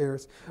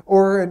upstairs?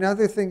 Or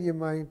another thing you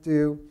might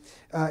do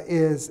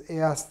is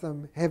ask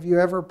them, have you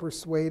ever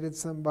persuaded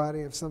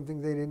somebody of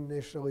something they didn't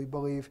initially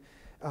believe?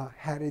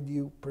 How did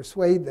you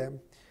persuade them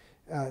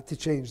to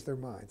change their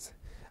minds?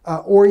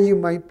 Or you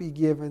might be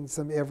given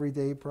some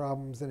everyday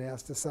problems and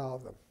asked to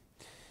solve them.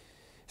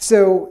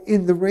 So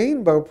in the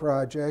Rainbow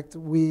Project,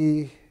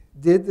 we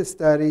did the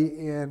study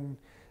in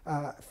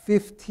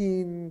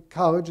 15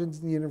 colleges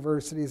and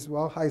universities,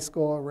 well, high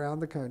school around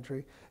the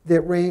country,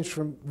 that ranged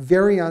from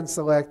very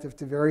unselective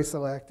to very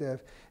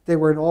selective. They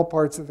were in all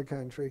parts of the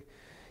country.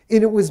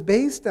 And it was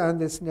based on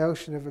this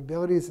notion of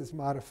abilities as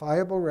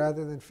modifiable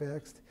rather than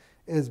fixed,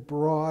 as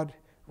broad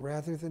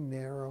rather than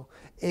narrow,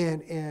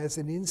 and as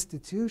an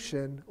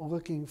institution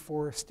looking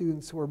for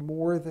students who are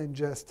more than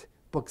just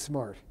book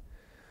smart.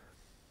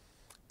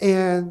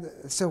 And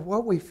so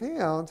what we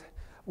found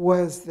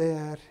was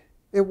that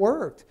it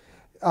worked.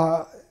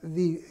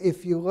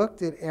 If you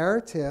looked at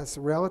our tests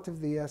relative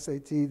to the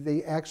SAT,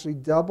 they actually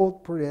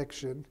doubled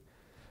prediction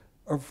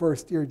of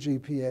first-year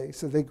GPA,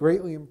 so they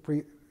greatly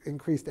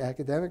increased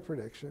academic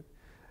prediction.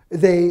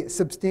 They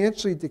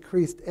substantially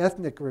decreased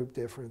ethnic group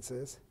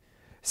differences.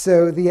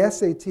 So the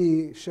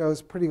SAT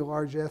shows pretty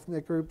large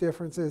ethnic group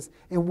differences,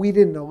 and we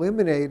didn't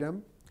eliminate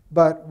them,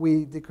 but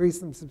we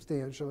decreased them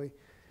substantially.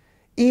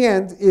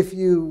 And if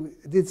you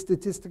did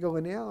statistical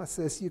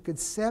analysis, you could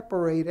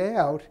separate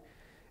out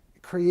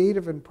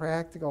creative and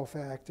practical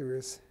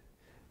factors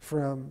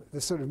from the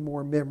sort of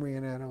more memory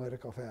and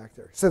analytical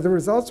factor. So the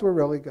results were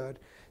really good.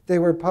 They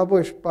were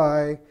published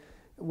by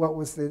what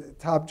was the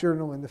top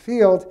journal in the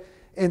field,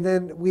 and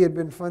then we had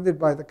been funded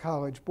by the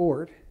College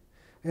Board,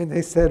 and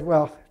they said,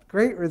 well,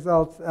 great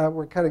results,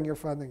 we're cutting your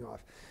funding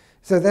off.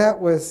 So that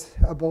was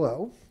a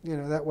blow. You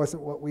know, that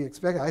wasn't what we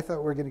expected. I thought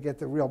we were going to get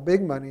the real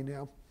big money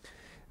now.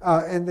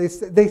 And they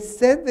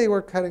said they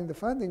were cutting the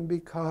funding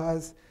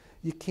because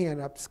you can't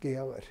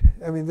upscale it.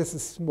 I mean, this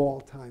is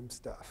small-time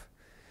stuff.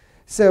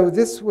 So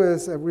this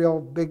was a real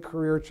big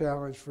career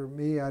challenge for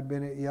me. I'd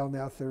been at Yale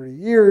now 30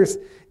 years,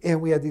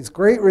 and we had these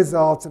great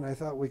results, and I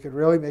thought we could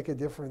really make a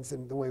difference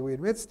in the way we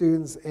admit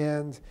students,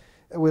 and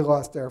we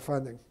lost our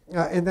funding.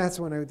 And that's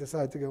when I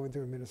decided to go into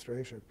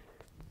administration.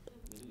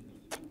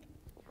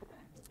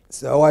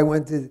 So I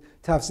went to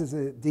Tufts as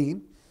a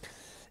dean,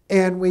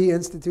 and we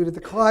instituted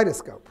the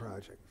Kaleidoscope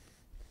Project.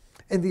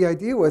 And the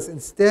idea was,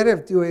 instead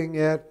of doing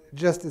it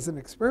just as an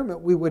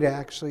experiment, we would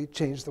actually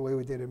change the way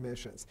we did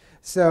admissions.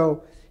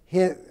 So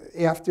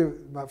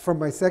from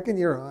my second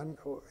year on,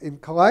 in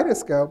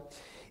Kaleidoscope,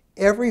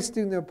 every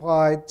student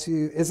applied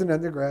to, as an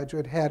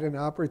undergraduate, had an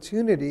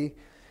opportunity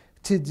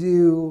to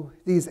do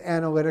these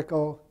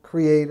analytical,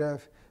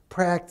 creative,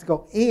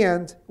 practical,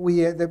 and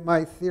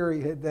my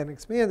theory had then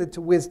expanded to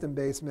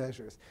wisdom-based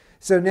measures.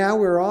 So now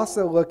we're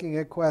also looking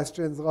at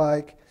questions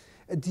like,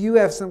 do you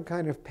have some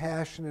kind of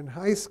passion in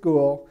high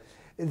school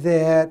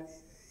that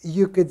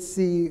you could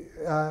see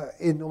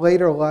in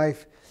later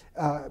life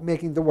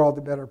making the world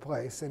a better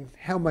place? And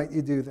how might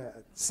you do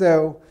that?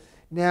 So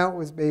now it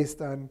was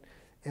based on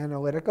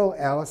analytical,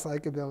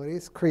 Alice-like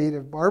abilities,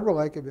 creative,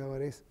 Barbara-like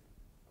abilities,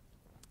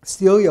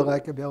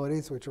 Celia-like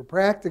abilities, which are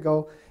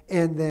practical,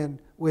 and then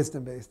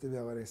wisdom-based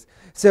abilities.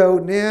 So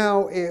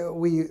now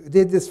we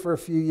did this for a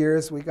few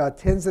years. We got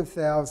tens of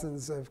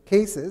thousands of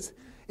cases.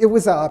 It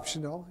was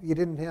optional. You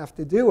didn't have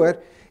to do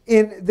it.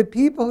 And the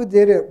people who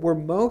did it were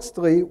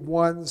mostly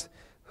ones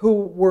who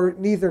were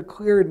neither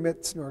clear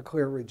admits nor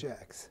clear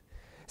rejects.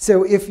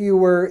 So if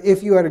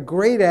you had a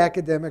great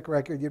academic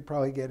record, you'd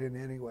probably get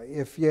in anyway.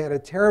 If you had a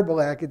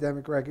terrible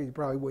academic record, you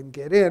probably wouldn't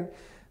get in.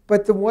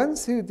 But the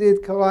ones who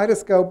did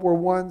Kaleidoscope were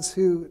ones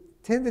who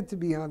tended to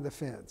be on the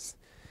fence.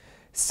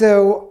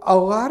 So a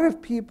lot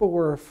of people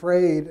were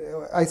afraid.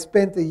 I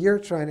spent a year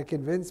trying to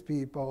convince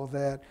people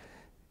that,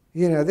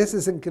 you know, this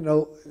isn't going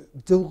to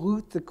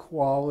dilute the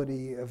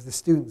quality of the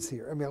students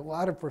here. I mean, a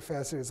lot of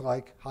professors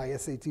like high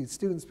SAT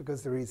students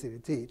because they're easy to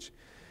teach.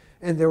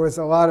 And there was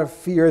a lot of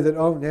fear that,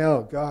 oh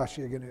no, gosh,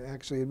 you're going to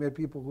actually admit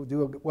people who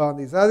do well in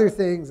these other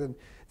things, and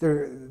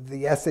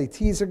the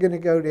SATs are going to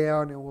go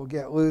down, and we'll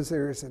get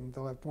losers, and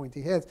they'll have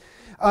pointy heads.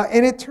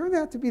 And it turned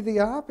out to be the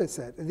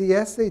opposite. The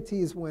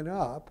SATs went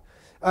up.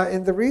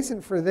 And the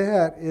reason for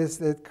that is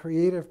that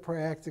creative,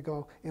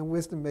 practical, and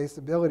wisdom-based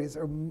abilities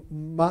are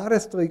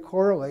modestly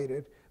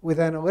correlated with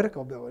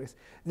analytical abilities.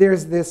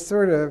 There's this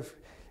sort of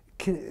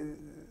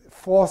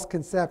false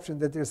conception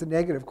that there's a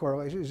negative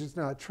correlation. It's just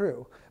not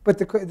true. But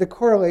the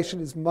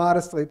correlation is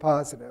modestly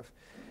positive.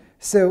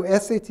 So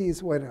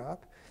SATs went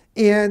up,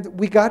 and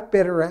we got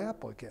better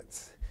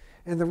applicants.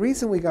 And the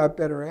reason we got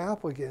better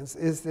applicants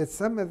is that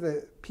some of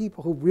the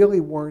people who really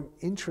weren't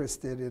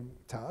interested in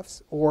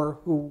Tufts or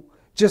who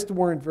just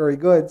weren't very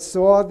good,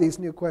 saw these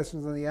new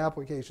questions on the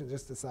application,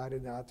 just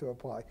decided not to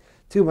apply.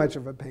 Too much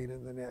of a pain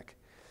in the neck.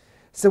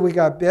 So we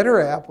got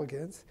better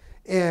applicants,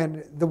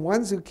 and the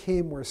ones who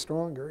came were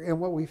stronger. And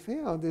what we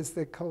found is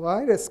that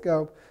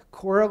Kaleidoscope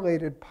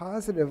correlated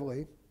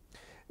positively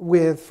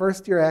with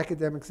first-year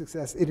academic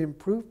success. It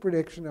improved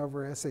prediction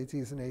over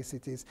SATs and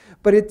ACTs,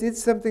 but it did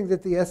something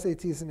that the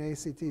SATs and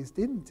ACTs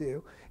didn't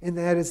do, and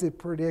that is it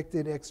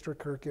predicted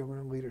extracurricular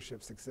and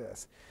leadership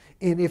success.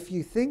 And if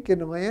you think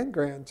in land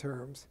grant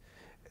terms,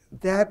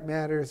 that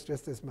matters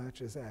just as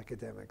much as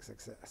academic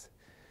success.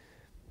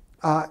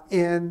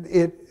 And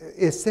it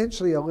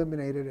essentially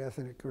eliminated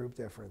ethnic group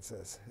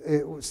differences.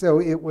 So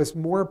it was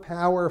more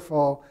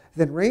powerful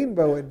than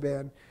Rainbow had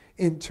been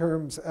in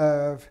terms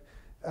of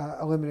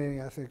eliminating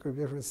ethnic group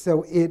differences.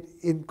 So it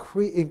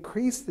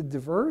increased the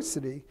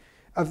diversity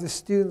of the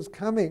students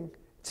coming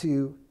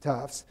to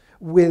Tufts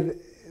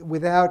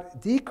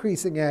without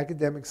decreasing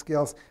academic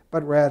skills,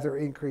 but rather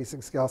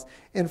increasing skills.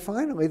 And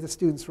finally, the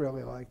students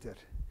really liked it.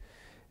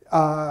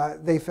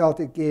 They felt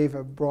it gave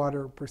a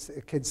broader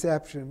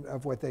conception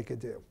of what they could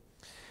do.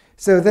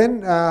 So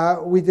then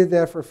we did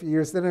that for a few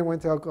years. Then I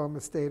went to Oklahoma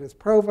State as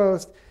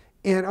provost.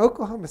 And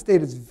Oklahoma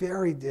State is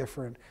very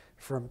different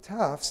from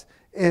Tufts.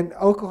 And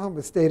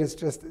Oklahoma State is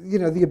just,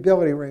 the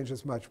ability range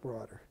is much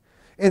broader.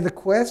 And the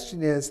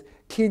question is,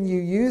 can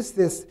you use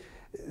this?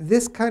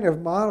 This kind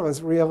of model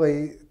is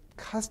really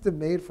custom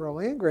made for a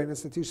land-grant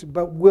institution,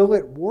 but will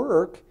it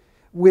work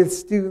with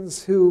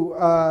students who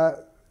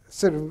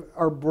sort of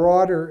are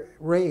broader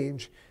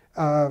range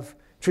of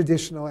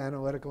traditional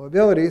analytical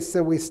abilities?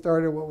 So we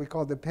started what we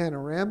called the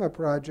Panorama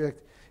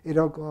Project at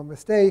Oklahoma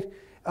State,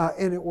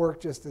 and it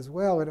worked just as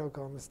well at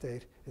Oklahoma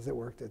State as it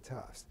worked at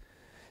Tufts.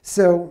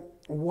 So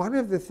one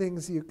of the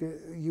things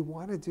you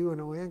want to do in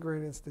a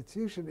land-grant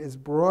institution is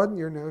broaden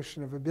your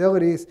notion of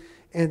abilities,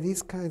 and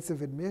these kinds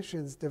of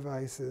admissions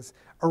devices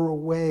are a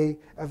way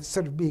of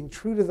sort of being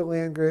true to the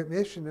land-grant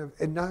mission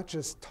and not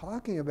just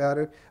talking about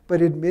it,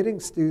 but admitting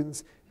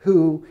students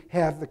who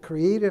have the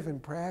creative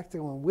and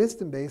practical and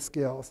wisdom-based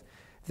skills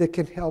that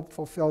can help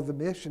fulfill the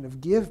mission of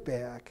give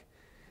back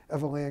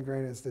of a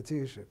land-grant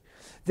institution.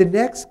 The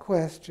next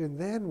question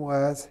then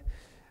was,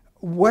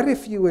 what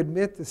if you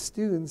admit the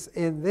students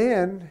and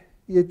then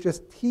you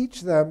just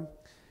teach them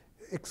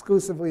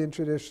exclusively in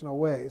traditional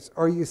ways?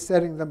 Are you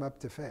setting them up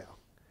to fail?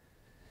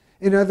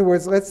 In other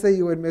words, let's say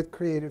you admit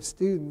creative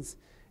students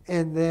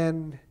and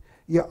then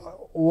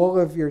all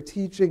of your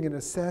teaching and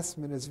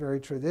assessment is very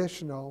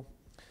traditional.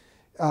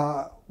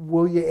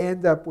 Will you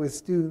end up with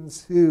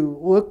students who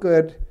look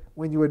good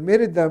when you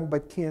admitted them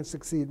but can't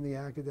succeed in the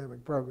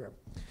academic program?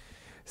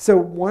 So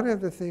one of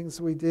the things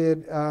we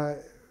did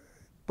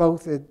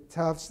both at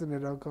Tufts and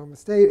at Oklahoma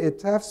State, at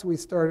Tufts we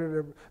started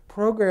a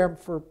program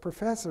for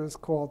professors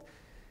called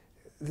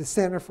the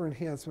Center for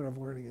Enhancement of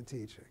Learning and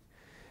Teaching.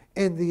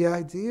 And the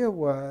idea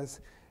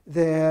was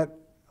that,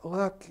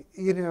 look,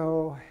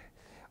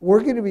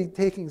 we're going to be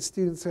taking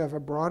students who have a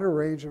broader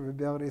range of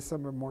abilities.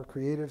 Some are more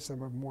creative,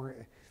 some are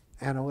more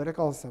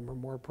analytical, some are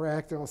more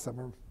practical, some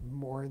are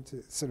more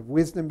into sort of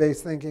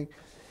wisdom-based thinking.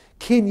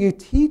 Can you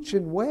teach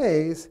in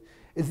ways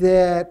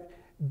that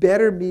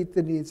better meet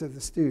the needs of the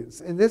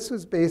students? And this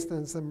was based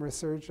on some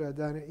research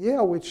done at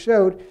Yale, which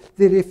showed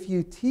that if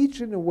you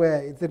teach in a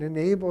way that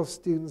enables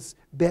students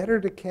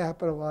better to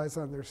capitalize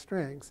on their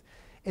strengths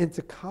and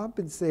to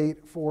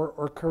compensate for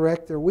or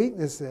correct their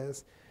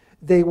weaknesses,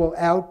 they will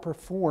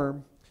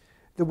outperform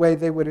the way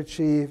they would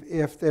achieve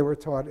if they were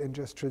taught in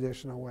just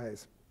traditional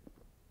ways.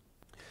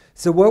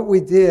 So what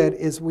we did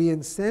is we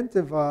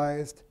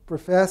incentivized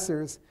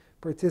professors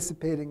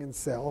participating in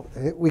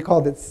CELT. We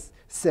called it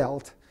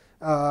CELT.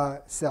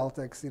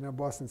 Celtics,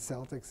 Boston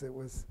Celtics, it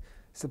was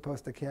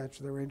supposed to catch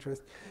their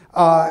interest.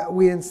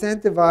 We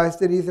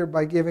incentivized it either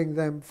by giving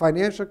them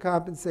financial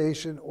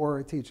compensation or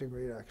a teaching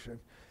reduction.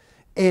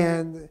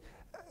 And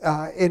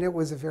it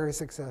was a very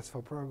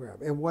successful program.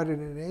 And what it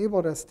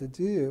enabled us to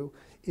do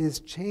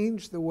is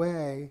change the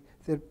way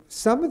that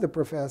some of the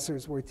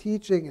professors were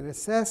teaching and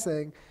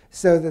assessing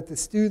so that the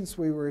students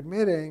we were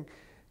admitting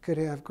could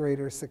have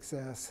greater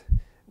success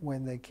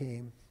when they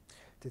came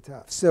to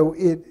Tufts. So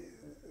it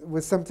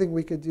was something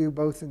we could do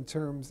both in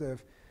terms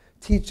of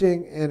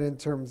teaching and in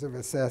terms of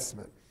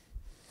assessment.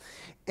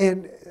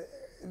 And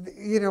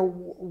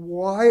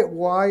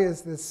why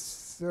is this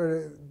sort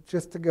of,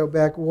 just to go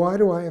back, why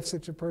do I have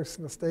such a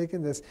personal stake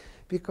in this?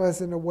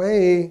 Because in a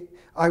way,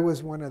 I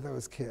was one of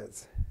those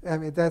kids. I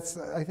mean,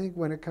 I think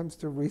when it comes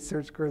to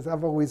research careers,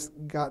 I've always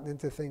gotten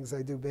into things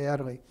I do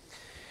badly.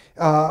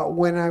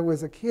 When I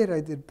was a kid,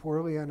 I did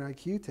poorly on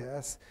IQ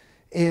tests,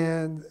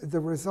 and the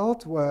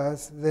result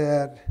was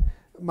that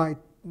my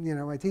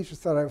teachers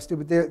thought I was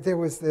stupid. There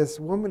was this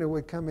woman who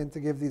would come in to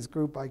give these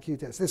group IQ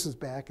tests. This was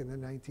back in the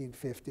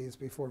 1950s,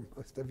 before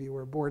most of you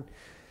were born.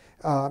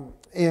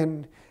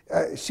 And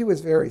she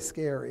was very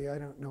scary. I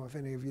don't know if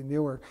any of you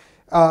knew her.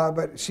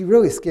 But she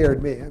really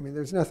scared me. I mean,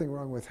 there's nothing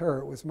wrong with her.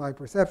 It was my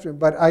perception.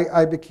 But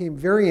I became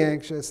very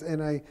anxious,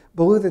 and I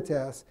blew the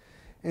test.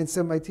 And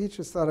so my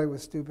teachers thought I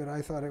was stupid.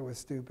 I thought I was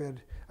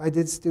stupid. I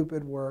did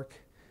stupid work.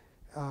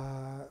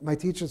 My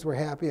teachers were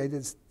happy I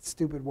did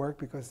stupid work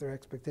because their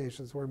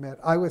expectations were met.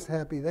 I was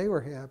happy, they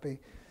were happy,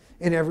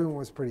 and everyone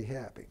was pretty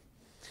happy.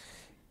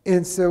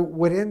 And so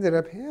what ended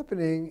up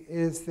happening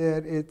is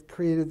that it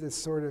created this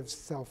sort of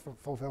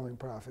self-fulfilling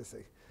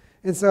prophecy.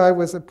 And so I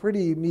was a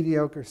pretty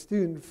mediocre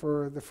student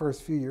for the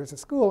first few years of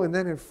school, and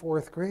then in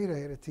 4th grade I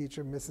had a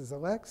teacher, Mrs.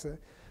 Alexa,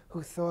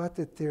 who thought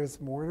that there's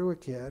more to a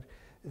kid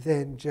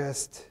than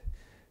just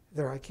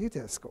their IQ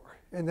test score.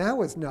 And that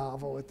was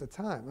novel at the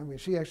time. I mean,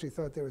 she actually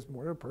thought there was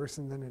more to a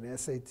person than an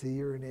SAT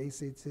or an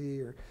ACT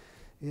or,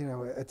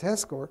 a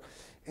test score.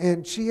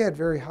 And she had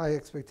very high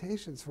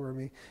expectations for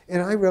me,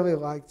 and I really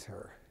liked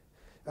her.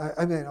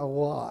 I mean, a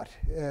lot.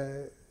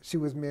 She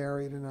was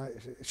married, and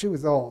she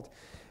was old.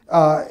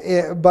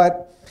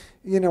 But,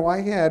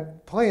 I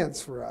had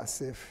plans for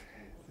us if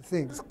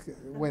things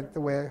went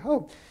the way I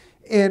hoped.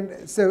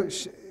 And so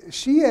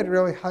she had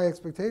really high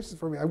expectations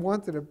for me. I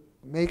wanted to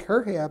make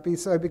her happy,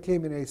 so I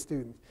became an A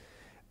student.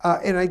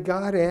 And I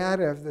got out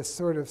of this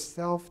sort of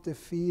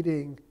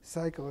self-defeating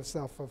cycle of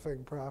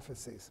self-fulfilling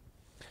prophecies.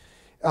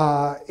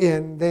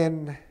 And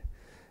then,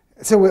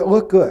 so it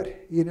looked good,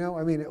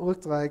 I mean, it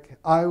looked like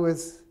I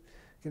was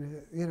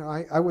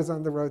I was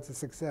on the road to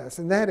success.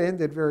 And that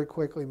ended very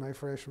quickly my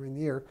freshman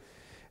year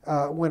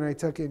when I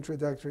took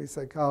introductory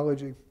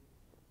psychology.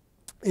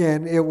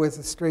 And it was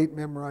a straight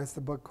memorize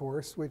the book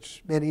course,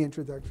 which many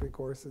introductory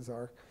courses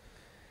are.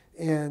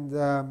 And,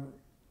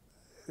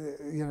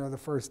 the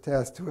first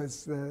test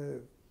was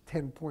the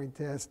 10-point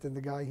test, and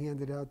the guy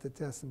handed out the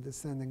test in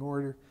descending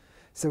order.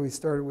 So he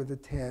started with the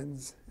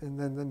 10s and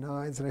then the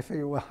 9s, and I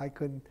figured, well, I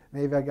couldn't,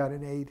 maybe I got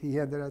an 8. He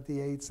handed out the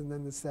 8s and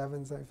then the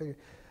 7s. I figured,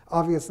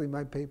 obviously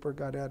my paper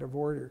got out of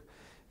order.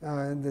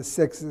 And the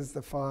 6s,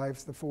 the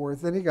 5s, the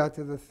 4s. Then he got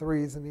to the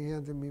 3s and he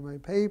handed me my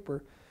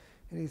paper.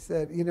 And he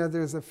said,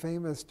 there's a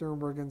famous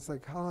Sternberg in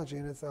psychology,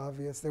 and it's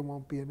obvious there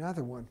won't be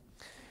another one.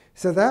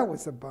 So that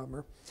was a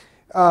bummer.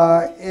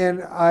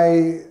 And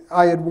I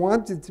had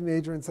wanted to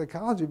major in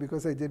psychology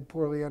because I did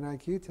poorly on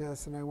IQ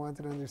tests, and I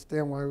wanted to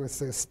understand why I was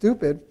so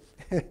stupid.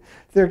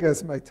 There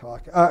goes my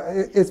talk.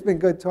 It's been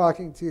good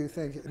talking to you.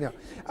 Thank you. No.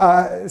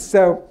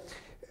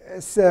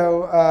 So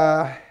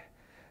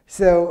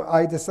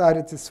I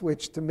decided to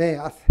switch to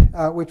math,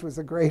 which was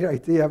a great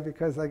idea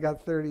because I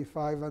got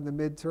 35 on the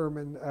midterm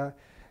and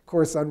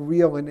course on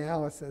real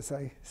analysis.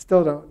 I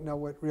still don't know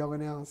what real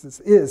analysis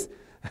is,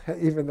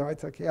 even though I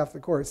took half the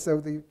course. So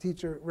the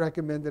teacher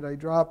recommended I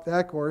drop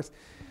that course.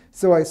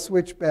 So I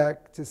switched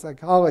back to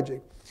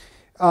psychology.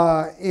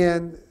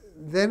 And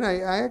then I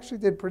actually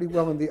did pretty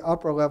well in the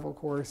upper level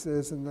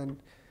courses. And then,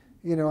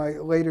 I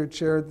later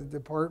chaired the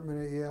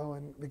department at Yale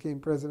and became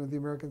president of the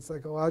American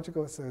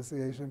Psychological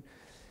Association.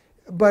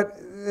 But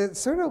it's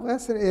sort of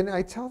lesson, and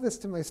I tell this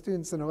to my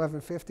students in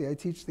 1150. I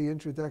teach the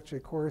introductory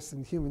course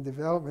in human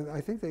development. I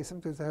think they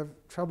sometimes have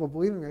trouble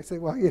believing me. I say,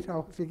 well,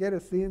 if you get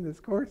a C in this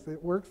course,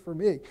 it worked for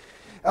me.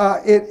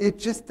 It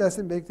just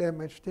doesn't make that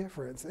much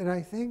difference. And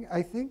I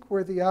think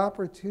where the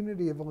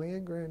opportunity of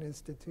land grant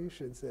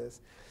institutions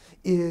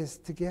is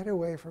to get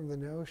away from the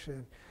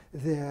notion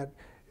that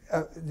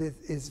that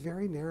is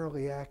very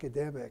narrowly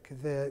academic,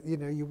 that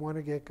you want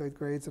to get good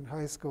grades in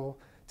high school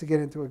to get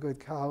into a good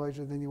college,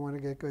 and then you want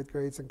to get good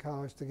grades in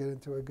college to get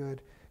into a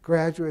good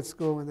graduate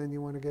school, and then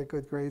you want to get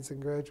good grades in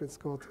graduate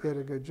school to get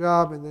a good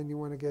job, and then you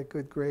want to get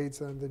good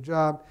grades on the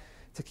job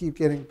to keep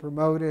getting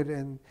promoted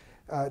and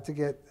to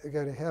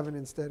go to heaven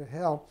instead of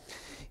hell.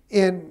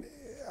 And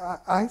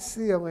I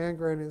see a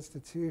land-grant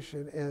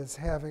institution as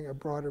having a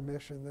broader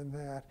mission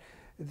than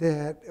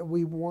that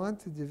we want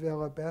to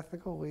develop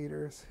ethical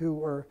leaders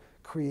who are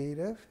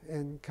creative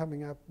and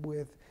coming up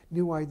with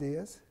new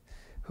ideas,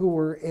 who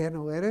were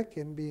analytic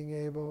and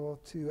being able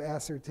to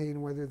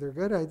ascertain whether they're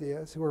good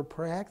ideas, who are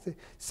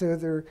so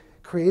they're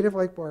creative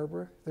like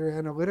Barbara, they're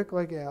analytic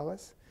like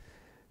Alice,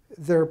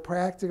 they're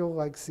practical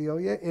like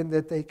Celia, in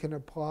that they can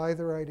apply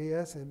their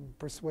ideas and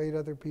persuade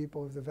other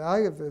people of the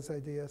value of those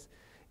ideas,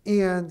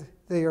 and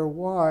they are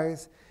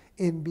wise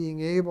in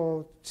being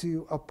able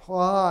to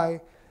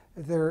apply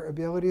their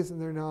abilities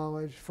and their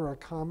knowledge for a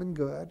common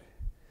good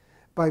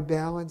by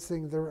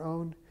balancing their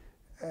own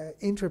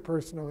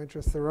intrapersonal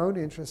interests, their own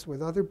interests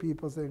with other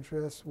people's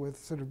interests, with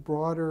sort of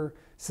broader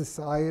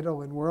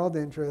societal and world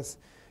interests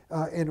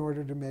in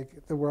order to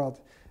make the world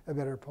a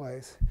better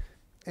place.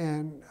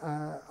 And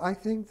I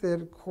think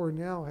that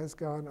Cornell has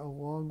gone a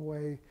long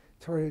way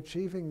toward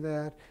achieving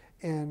that,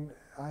 and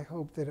I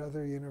hope that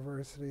other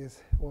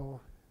universities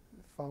will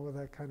follow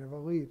that kind of a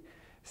lead.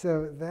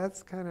 So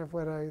that's kind of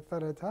what I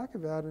thought I'd talk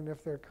about, and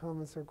if there are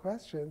comments or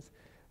questions,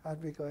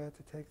 I'd be glad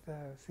to take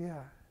those.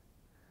 Yeah.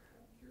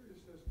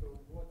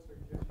 What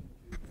suggestions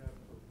do you have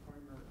for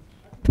primary and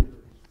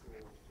secondary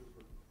schools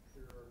to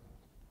prepare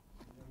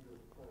younger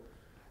folks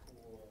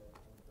for a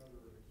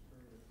better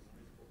experience in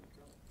high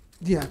school?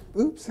 Yeah,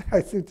 oops,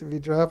 I seem to be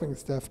dropping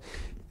stuff.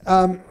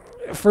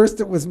 First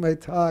it was my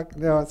talk,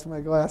 now it's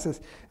my glasses.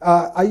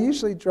 I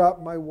usually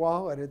drop my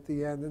wallet at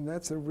the end, and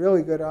that's a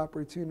really good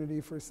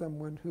opportunity for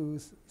someone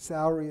whose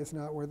salary is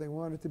not where they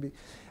want it to be.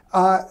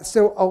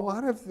 So a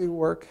lot of the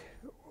work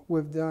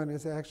we've done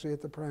is actually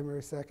at the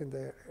primary,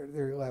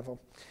 secondary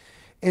level.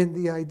 And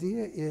the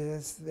idea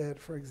is that,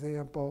 for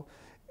example,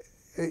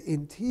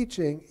 in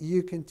teaching,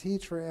 you can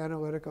teach for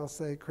analytical,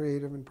 say,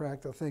 creative and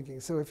practical thinking.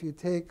 So if you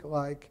take,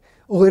 like,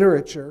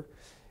 literature,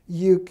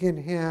 you can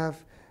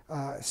have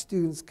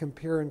students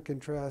compare and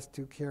contrast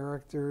two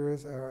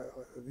characters,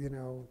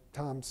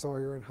 Tom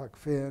Sawyer and Huck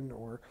Finn,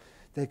 or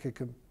they could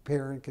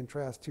compare and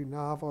contrast two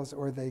novels,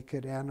 or they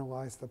could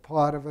analyze the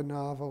plot of a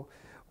novel,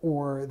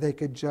 or they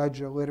could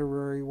judge a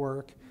literary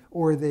work,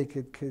 or they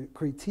could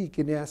critique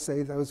an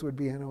essay. Those would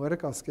be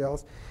analytical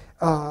skills.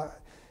 And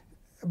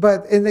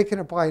they can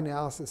apply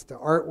analysis to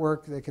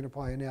artwork. They can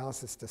apply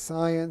analysis to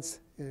science,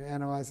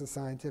 analyze a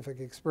scientific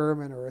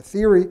experiment or a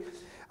theory.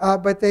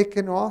 But they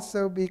can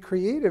also be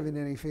creative in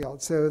any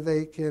field. So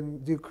they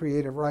can do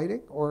creative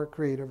writing or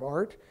creative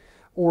art.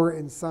 Or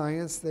in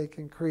science, they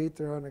can create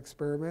their own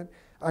experiment.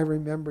 I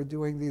remember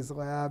doing these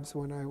labs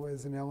when I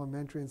was in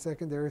elementary and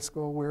secondary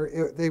school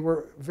where they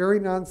were very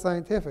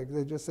non-scientific.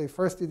 They just say,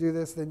 first you do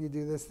this, then you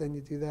do this, then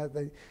you do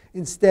that.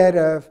 Instead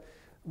of,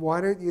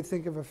 why don't you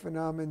think of a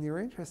phenomenon you're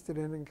interested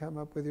in and come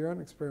up with your own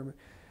experiment?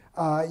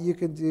 You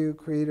can do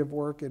creative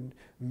work in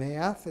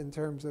math in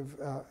terms of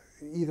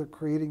either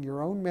creating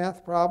your own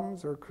math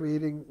problems or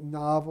creating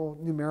novel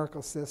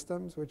numerical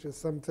systems, which is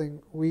something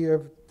we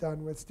have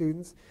done with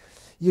students.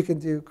 You can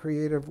do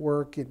creative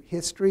work in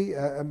history.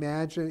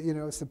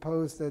 Imagine,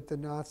 suppose that the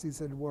Nazis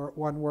had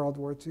won World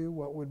War II.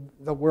 What would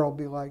the world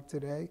be like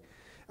today?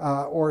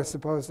 Or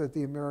suppose that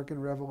the American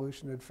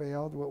Revolution had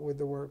failed. What would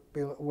the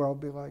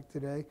world be like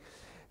today?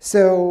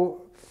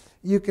 So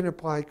you can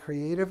apply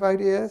creative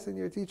ideas in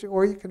your teaching,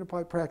 or you can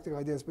apply practical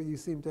ideas, but you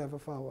seem to have a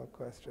follow-up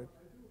question.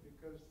 I do,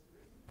 because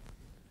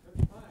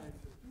it's fine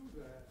to do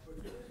that, but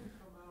it doesn't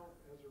come out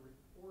as a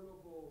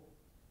reportable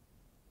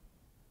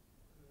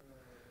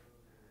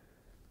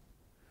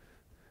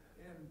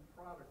end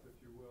product, if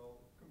you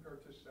will,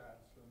 compared to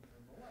SATs and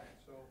the like.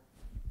 So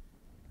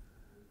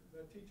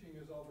that teaching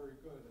is all very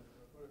good,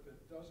 but if it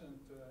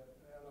doesn't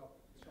add up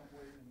some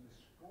way in the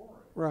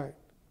scoring, Right.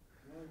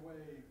 the only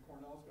way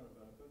Cornell's going to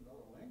benefit and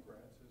other land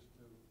grants is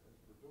to, as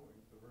we're doing,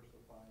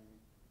 diversifying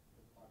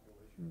the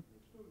population of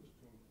your students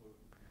to include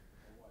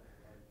the like,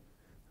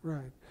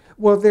 right? Right.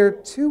 Well, there are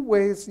two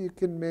ways you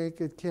can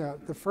make it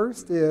count. The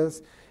first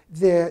is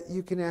that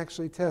you can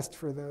actually test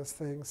for those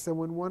things.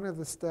 So in one of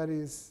the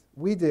studies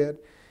we did,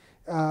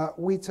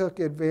 we took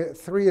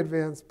 3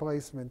 advanced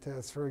placement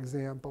tests, for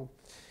example.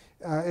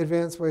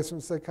 Advanced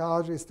placement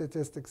psychology,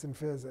 statistics, and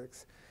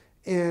physics.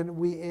 And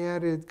we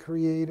added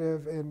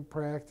creative and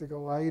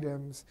practical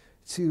items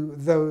to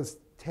those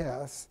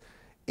tests.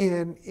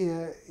 And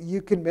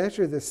you can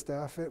measure this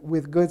stuff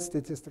with good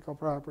statistical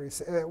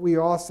properties. We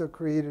also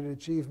created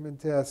achievement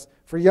tests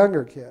for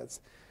younger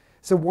kids.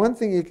 So one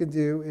thing you can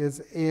do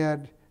is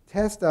add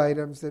test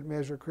items that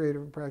measure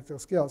creative and practical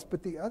skills.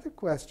 But the other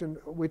question,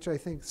 which I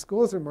think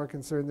schools are more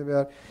concerned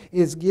about,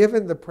 is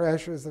given the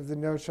pressures of the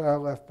No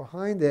Child Left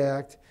Behind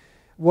Act,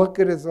 what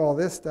good is all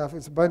this stuff?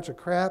 It's a bunch of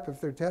crap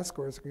if their test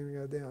scores are going to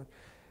go down.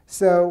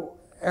 So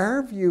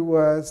our view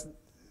was,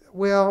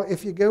 well,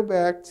 if you go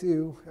back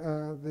to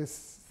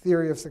this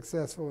theory of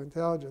successful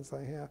intelligence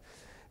I have,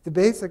 the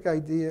basic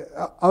idea,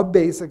 a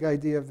basic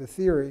idea of the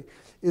theory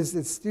is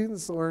that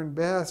students learn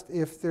best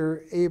if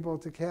they're able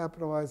to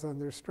capitalize on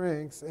their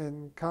strengths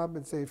and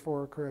compensate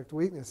for correct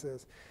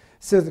weaknesses.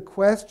 So the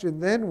question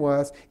then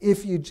was,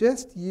 if you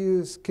just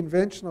use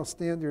conventional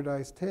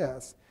standardized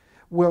tests,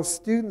 will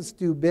students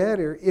do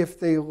better if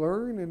they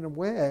learn in a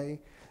way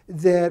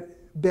that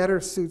better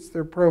suits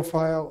their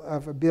profile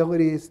of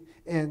abilities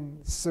and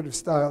sort of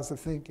styles of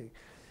thinking?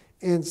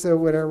 And so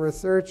what our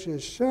research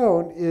has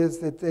shown is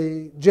that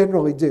they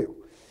generally do.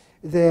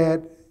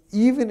 That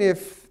even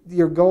if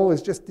your goal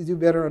is just to do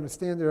better on a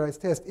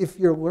standardized test, if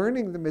you're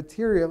learning the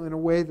material in a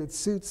way that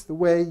suits the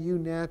way you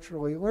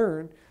naturally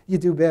learn, you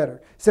do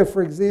better. So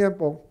for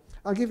example,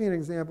 I'll give you an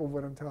example of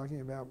what I'm talking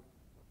about.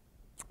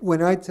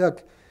 When I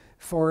took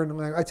foreign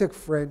language, I took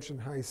French in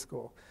high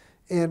school.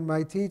 And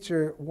my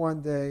teacher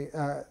one day,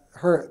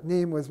 her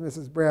name was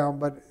Mrs. Brown,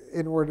 but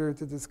in order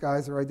to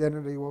disguise her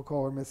identity, we'll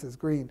call her Mrs.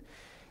 Green.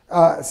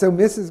 So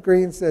Mrs.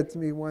 Green said to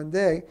me one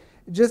day,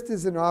 just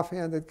as an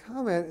offhanded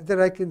comment, that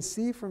I can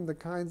see from the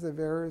kinds of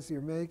errors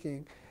you're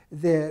making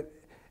that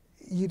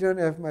you don't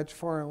have much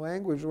foreign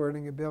language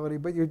learning ability,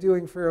 but you're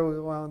doing fairly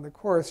well in the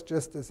course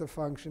just as a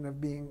function of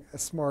being a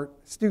smart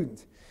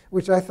student,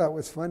 which I thought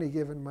was funny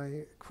given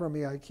my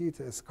crummy IQ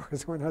test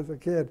scores when I was a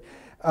kid.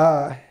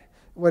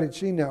 What did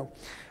she know?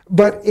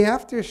 But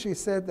after she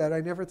said that, I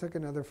never took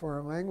another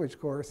foreign language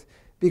course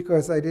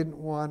because I didn't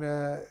want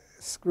to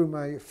screw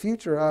my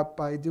future up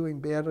by doing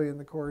badly in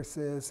the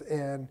courses,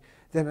 and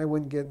then I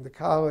wouldn't get into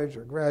college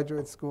or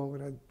graduate school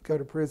and I'd go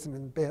to prison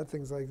and bad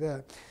things like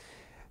that.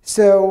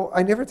 So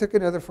I never took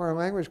another foreign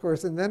language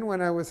course. And then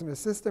when I was an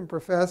assistant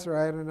professor,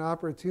 I had an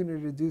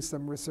opportunity to do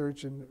some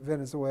research in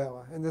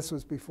Venezuela. And this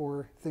was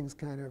before things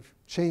kind of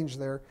changed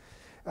there.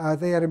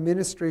 They had a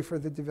ministry for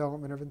the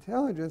development of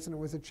intelligence, and it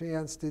was a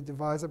chance to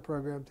devise a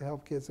program to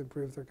help kids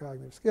improve their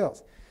cognitive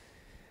skills.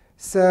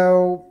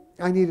 So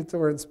I needed to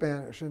learn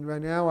Spanish. And by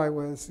now I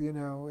was,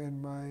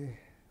 in my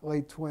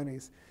late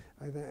 20s.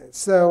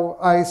 So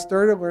I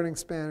started learning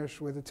Spanish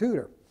with a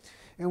tutor.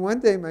 And one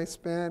day my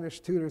Spanish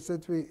tutor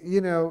said to me,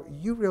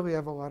 you really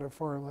have a lot of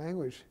foreign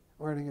language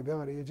learning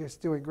ability. You're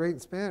just doing great in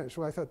Spanish.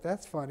 Well, I thought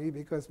that's funny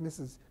because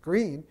Mrs.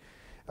 Green,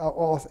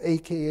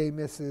 a.k.a.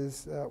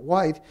 Mrs.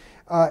 White,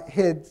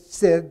 had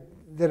said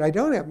that I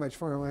don't have much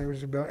foreign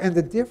language ability. And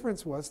the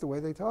difference was the way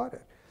they taught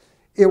it.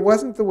 It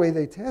wasn't the way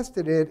they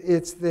tested it.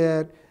 It's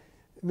that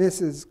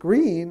Mrs.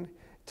 Green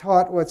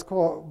taught what's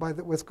called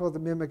the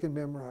mimic and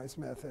memorize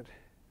method.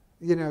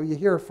 You know, you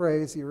hear a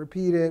phrase, you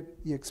repeat it,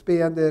 you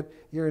expand it,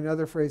 you hear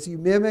another phrase, you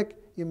mimic,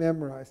 you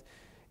memorize.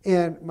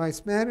 And my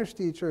Spanish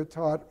teacher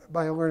taught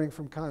by a learning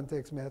from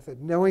context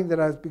method. Knowing that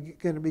I was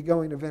going to be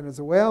going to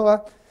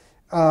Venezuela,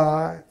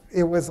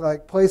 it was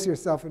like place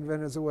yourself in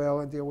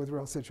Venezuela and deal with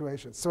real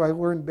situations. So I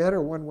learned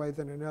better one way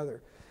than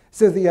another.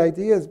 So the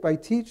idea is by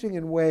teaching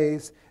in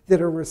ways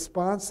that are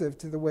responsive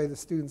to the way the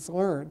students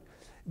learn,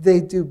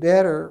 they do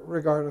better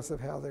regardless of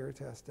how they were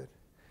tested.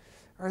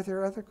 Are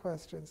there other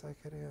questions I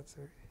could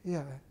answer?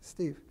 Yeah,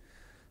 Steve.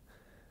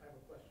 I have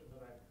a question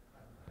that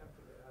I'm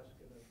tempted to ask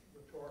in a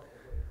rhetorical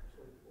way,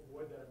 so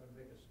avoid that I'm going to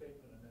make a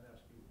statement and then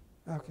ask you.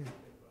 Okay.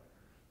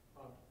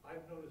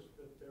 I've noticed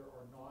that there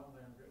are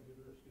non-land-grant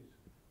universities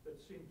that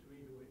seem to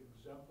me to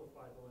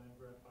exemplify the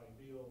land-grant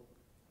ideal,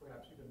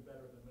 perhaps even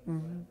better than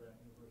many land-grant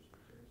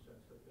universities, in the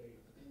sense that they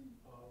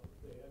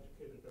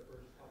educate a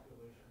diverse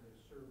population, they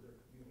serve their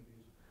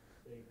communities,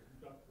 they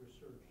conduct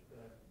research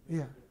that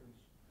makes a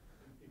difference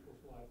in people's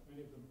lives.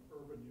 Many of them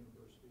urban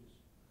universities.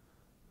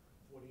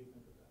 What do you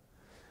think of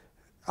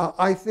that?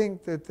 I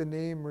think that the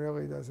name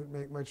really doesn't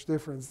make much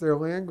difference. There are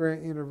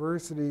land-grant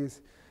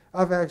universities,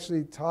 I've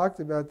actually talked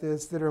about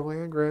this, that are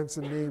land-grants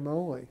in name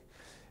only.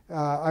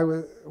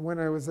 When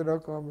I was at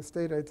Oklahoma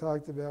State, I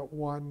talked about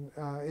one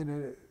in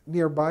a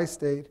nearby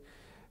state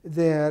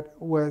that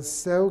was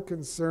so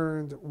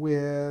concerned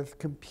with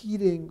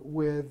competing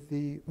with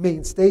the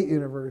main state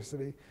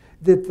university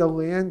that the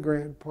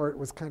land-grant part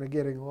was kind of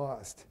getting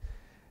lost.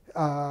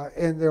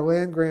 And they're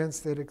land grants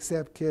that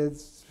accept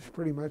kids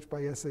pretty much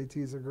by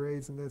SATs or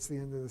grades, and that's the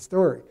end of the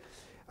story.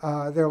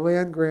 They're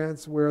land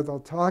grants where they'll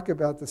talk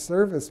about the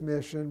service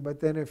mission, but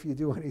then if you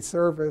do any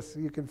service,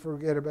 you can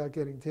forget about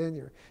getting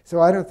tenure. So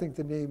I don't think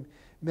the name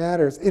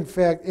matters. In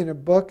fact, in a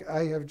book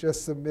I have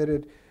just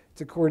submitted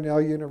to Cornell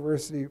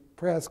University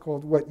Press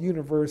called What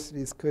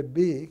Universities Could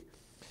Be,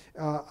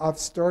 I've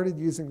started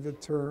using the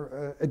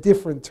term, a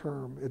different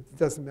term. It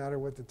doesn't matter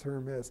what the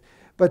term is.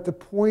 But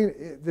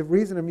the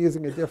reason I'm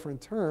using a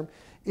different term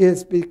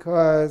is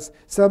because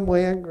some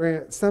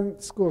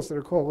schools that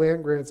are called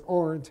land grants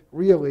aren't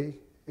really,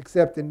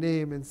 except in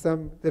name, and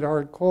some that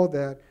aren't called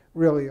that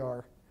really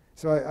are.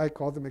 So I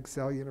call them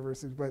Excel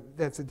universities, but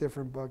that's a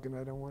different book, and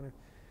I don't want to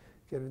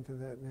get into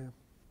that now.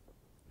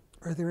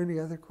 Are there any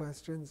other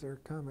questions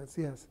or comments?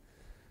 Yes?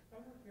 I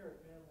work here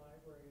at Mann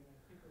Library, and I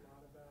think a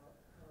lot about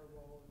our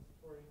role in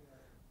supporting a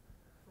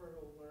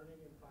fertile learning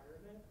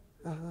environment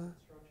for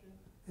instruction.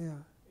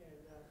 Yeah. And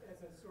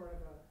as a sort of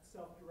a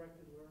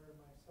self-directed learner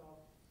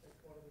myself, that's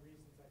one of the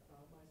reasons I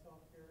found myself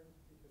here,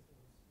 because I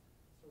was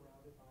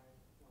surrounded by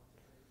lots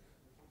of great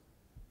resources.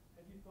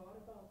 Have you thought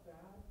about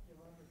that, you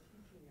know, on the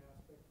teaching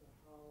aspect of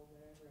how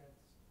land grants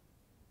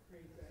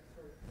create that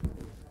sort of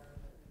fertile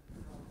environment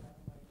and how that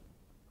might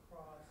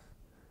cross,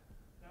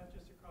 not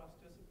just across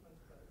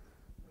disciplines, but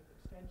with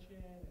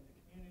extension and the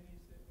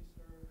communities that we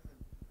serve?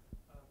 And,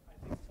 I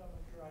think some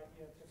of your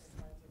idea of different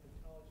kinds of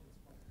intelligence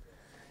might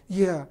fit.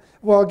 Yeah.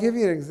 Well, I'll give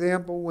you an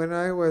example. When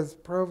I was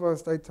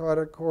provost, I taught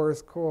a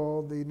course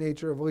called The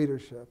Nature of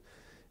Leadership.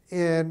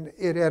 And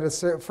it had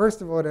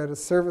first of all, it had a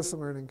service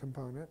learning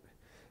component.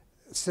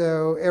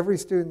 So every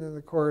student in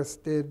the course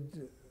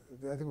did,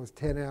 I think it was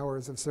 10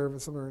 hours of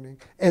service learning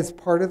as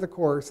part of the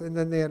course. And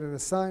then they had an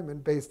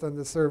assignment based on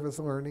the service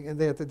learning, and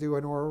they had to do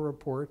an oral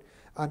report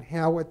on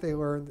how what they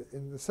learned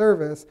in the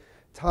service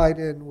tied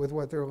in with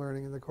what they're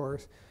learning in the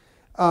course.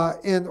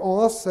 And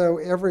also,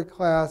 every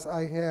class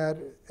I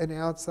had an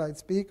outside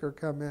speaker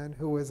come in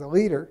who was a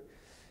leader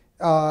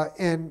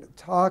and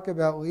talk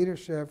about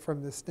leadership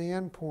from the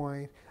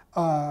standpoint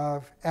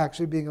of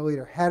actually being a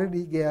leader. How did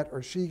he get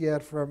or she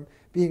get from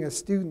being a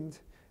student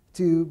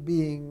to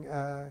being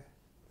a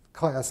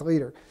class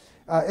leader?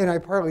 And I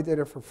partly did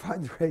it for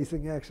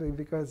fundraising, actually,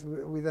 because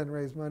we then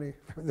raised money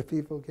from the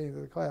people who came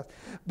to the class.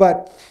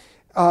 But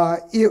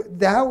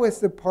that was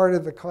the part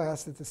of the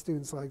class that the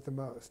students liked the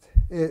most.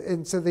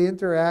 And so they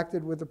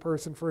interacted with the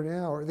person for an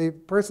hour. The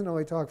person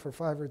only talked for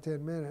 5 or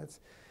 10 minutes.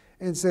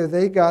 And so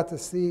they got to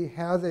see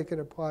how they could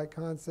apply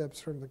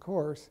concepts from the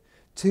course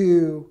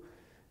to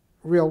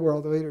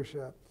real-world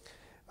leadership.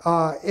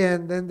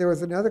 And then there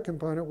was another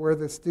component where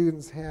the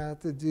students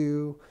had to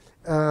do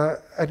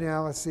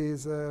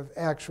analyses of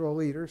actual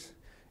leaders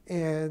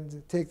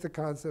and take the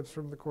concepts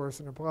from the course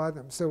and apply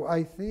them. So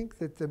I think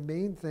that the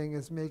main thing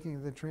is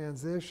making the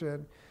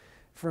transition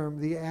from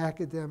the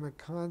academic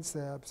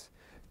concepts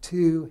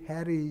to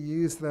how do you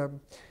use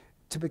them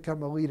to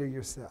become a leader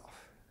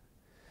yourself.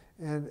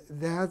 And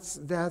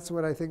that's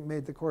what I think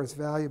made the course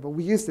valuable.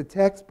 We used a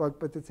textbook,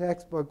 but the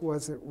textbook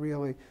wasn't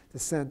really the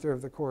center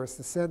of the course.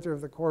 The center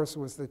of the course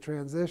was the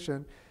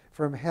transition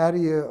from how do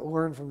you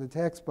learn from the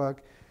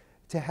textbook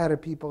to how do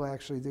people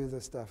actually do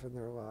this stuff in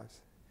their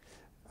lives.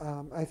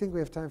 I think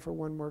we have time for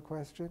one more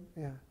question.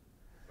 Yeah.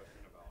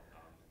 Question about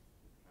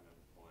kind of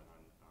pulling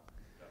on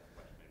Doug's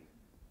question.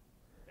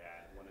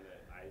 That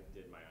I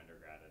did my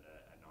undergrad at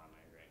a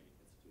non-land grant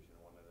institution.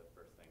 One of the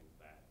first things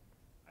that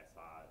I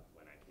saw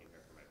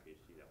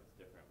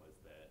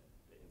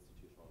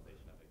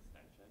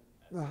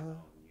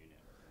unit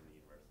in the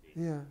university.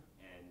 Yeah.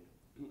 And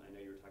I know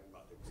you were talking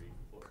about degree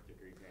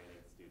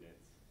granting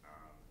students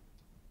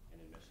and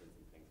admissions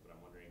and things, but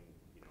I'm wondering,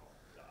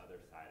 the other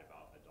side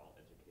about adult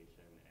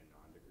education and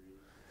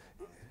non-degree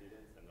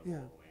students and the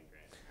Yeah. whole land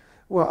grant.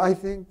 Well, I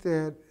think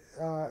that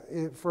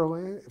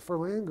for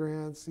land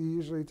grants, you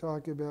usually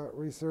talk about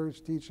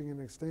research, teaching,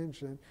 and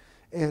extension.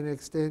 And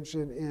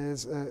extension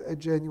is a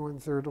genuine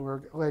third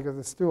leg of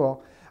the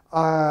stool.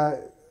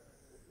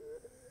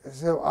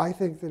 So I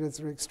think that it's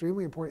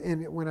extremely important.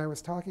 And when I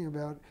was talking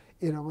about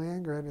in a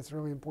land grant, it's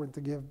really important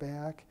to give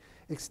back.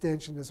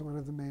 Extension is one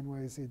of the main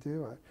ways you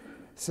do it.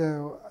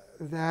 So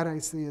that I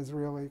see is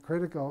really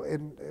critical.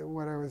 And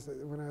when I was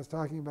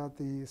talking about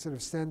the sort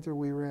of center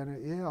we ran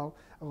at Yale,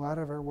 a lot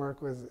of our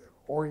work was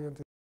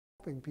oriented at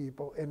helping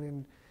people. And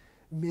in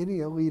many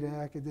elite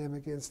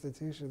academic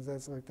institutions,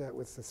 that's looked at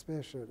with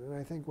suspicion. And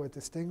I think what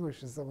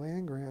distinguishes the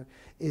land grant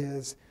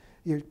is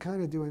you're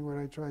kind of doing what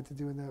I tried to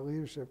do in that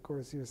leadership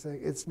course. You're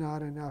saying it's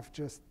not enough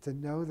just to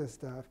know the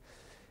stuff.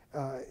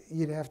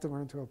 You'd have to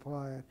learn to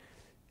apply it.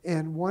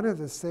 And one of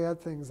the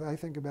sad things I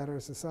think about our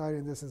society,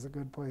 and this is a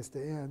good place to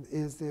end,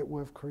 is that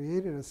we've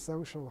created a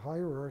social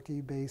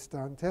hierarchy based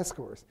on test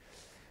scores.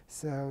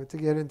 So to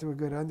get into a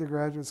good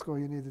undergraduate school,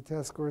 you need the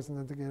test scores, and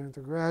then to get into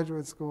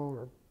graduate school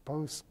or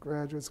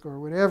postgraduate school or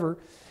whatever.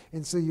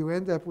 And so you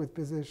end up with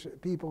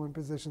people in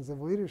positions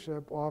of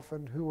leadership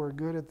often who are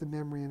good at the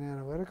memory and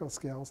analytical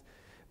skills,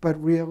 but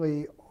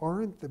really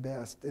aren't the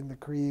best in the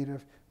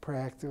creative,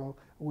 practical,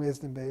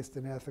 wisdom-based,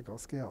 and ethical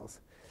skills.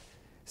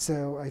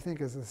 So I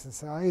think as a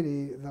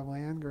society, the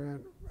land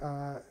grant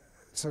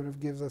sort of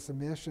gives us a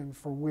mission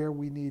for where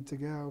we need to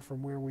go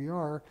from where we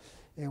are.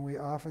 And we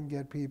often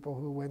get people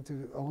who went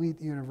to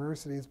elite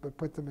universities but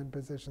put them in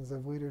positions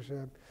of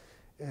leadership,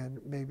 and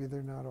maybe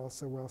they're not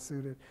also well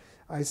suited.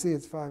 I see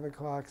it's 5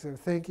 o'clock, so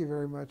thank you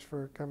very much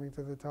for coming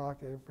to the talk.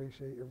 I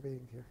appreciate your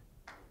being here.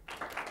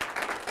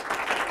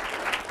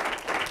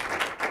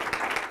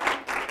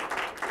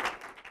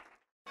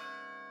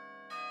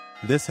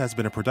 This has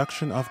been a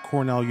production of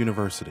Cornell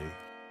University.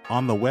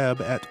 On the web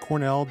at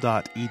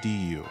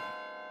cornell.edu.